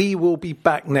 and we will be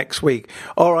back next week.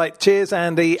 All right. Cheers,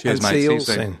 Andy. Cheers, and mate. See you all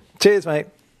soon. Cheers, mate.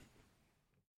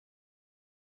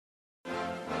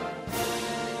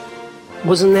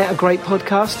 Wasn't that a great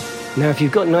podcast? Now, if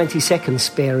you've got 90 seconds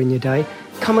spare in your day,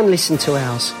 come and listen to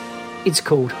ours. It's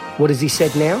called What Has He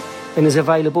Said Now? And is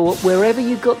available wherever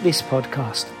you got this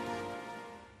podcast.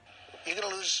 You're going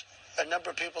to lose a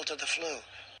number of people to the flu.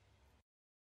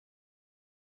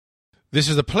 This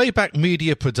is a Playback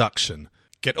Media production.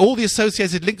 Get all the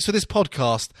associated links for this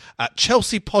podcast at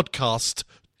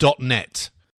chelseapodcast.net.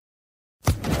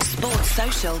 Sports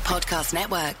Social Podcast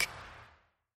Network.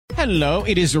 Hello,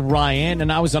 it is Ryan,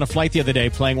 and I was on a flight the other day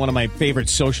playing one of my favorite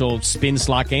social spin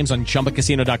slot games on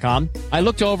ChumbaCasino.com. I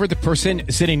looked over at the person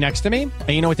sitting next to me, and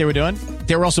you know what they were doing?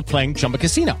 They were also playing Chumba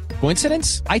Casino.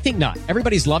 Coincidence? I think not.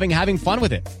 Everybody's loving having fun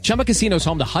with it. Chumba Casino is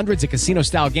home to hundreds of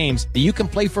casino-style games that you can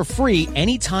play for free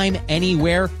anytime,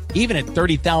 anywhere, even at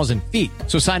 30,000 feet.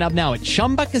 So sign up now at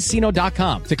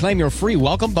ChumbaCasino.com to claim your free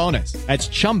welcome bonus. That's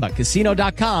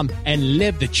ChumbaCasino.com and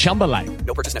live the Chumba life.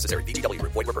 No purchase necessary. VGW.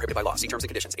 Void where prohibited by law. See terms and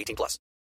conditions. 18+.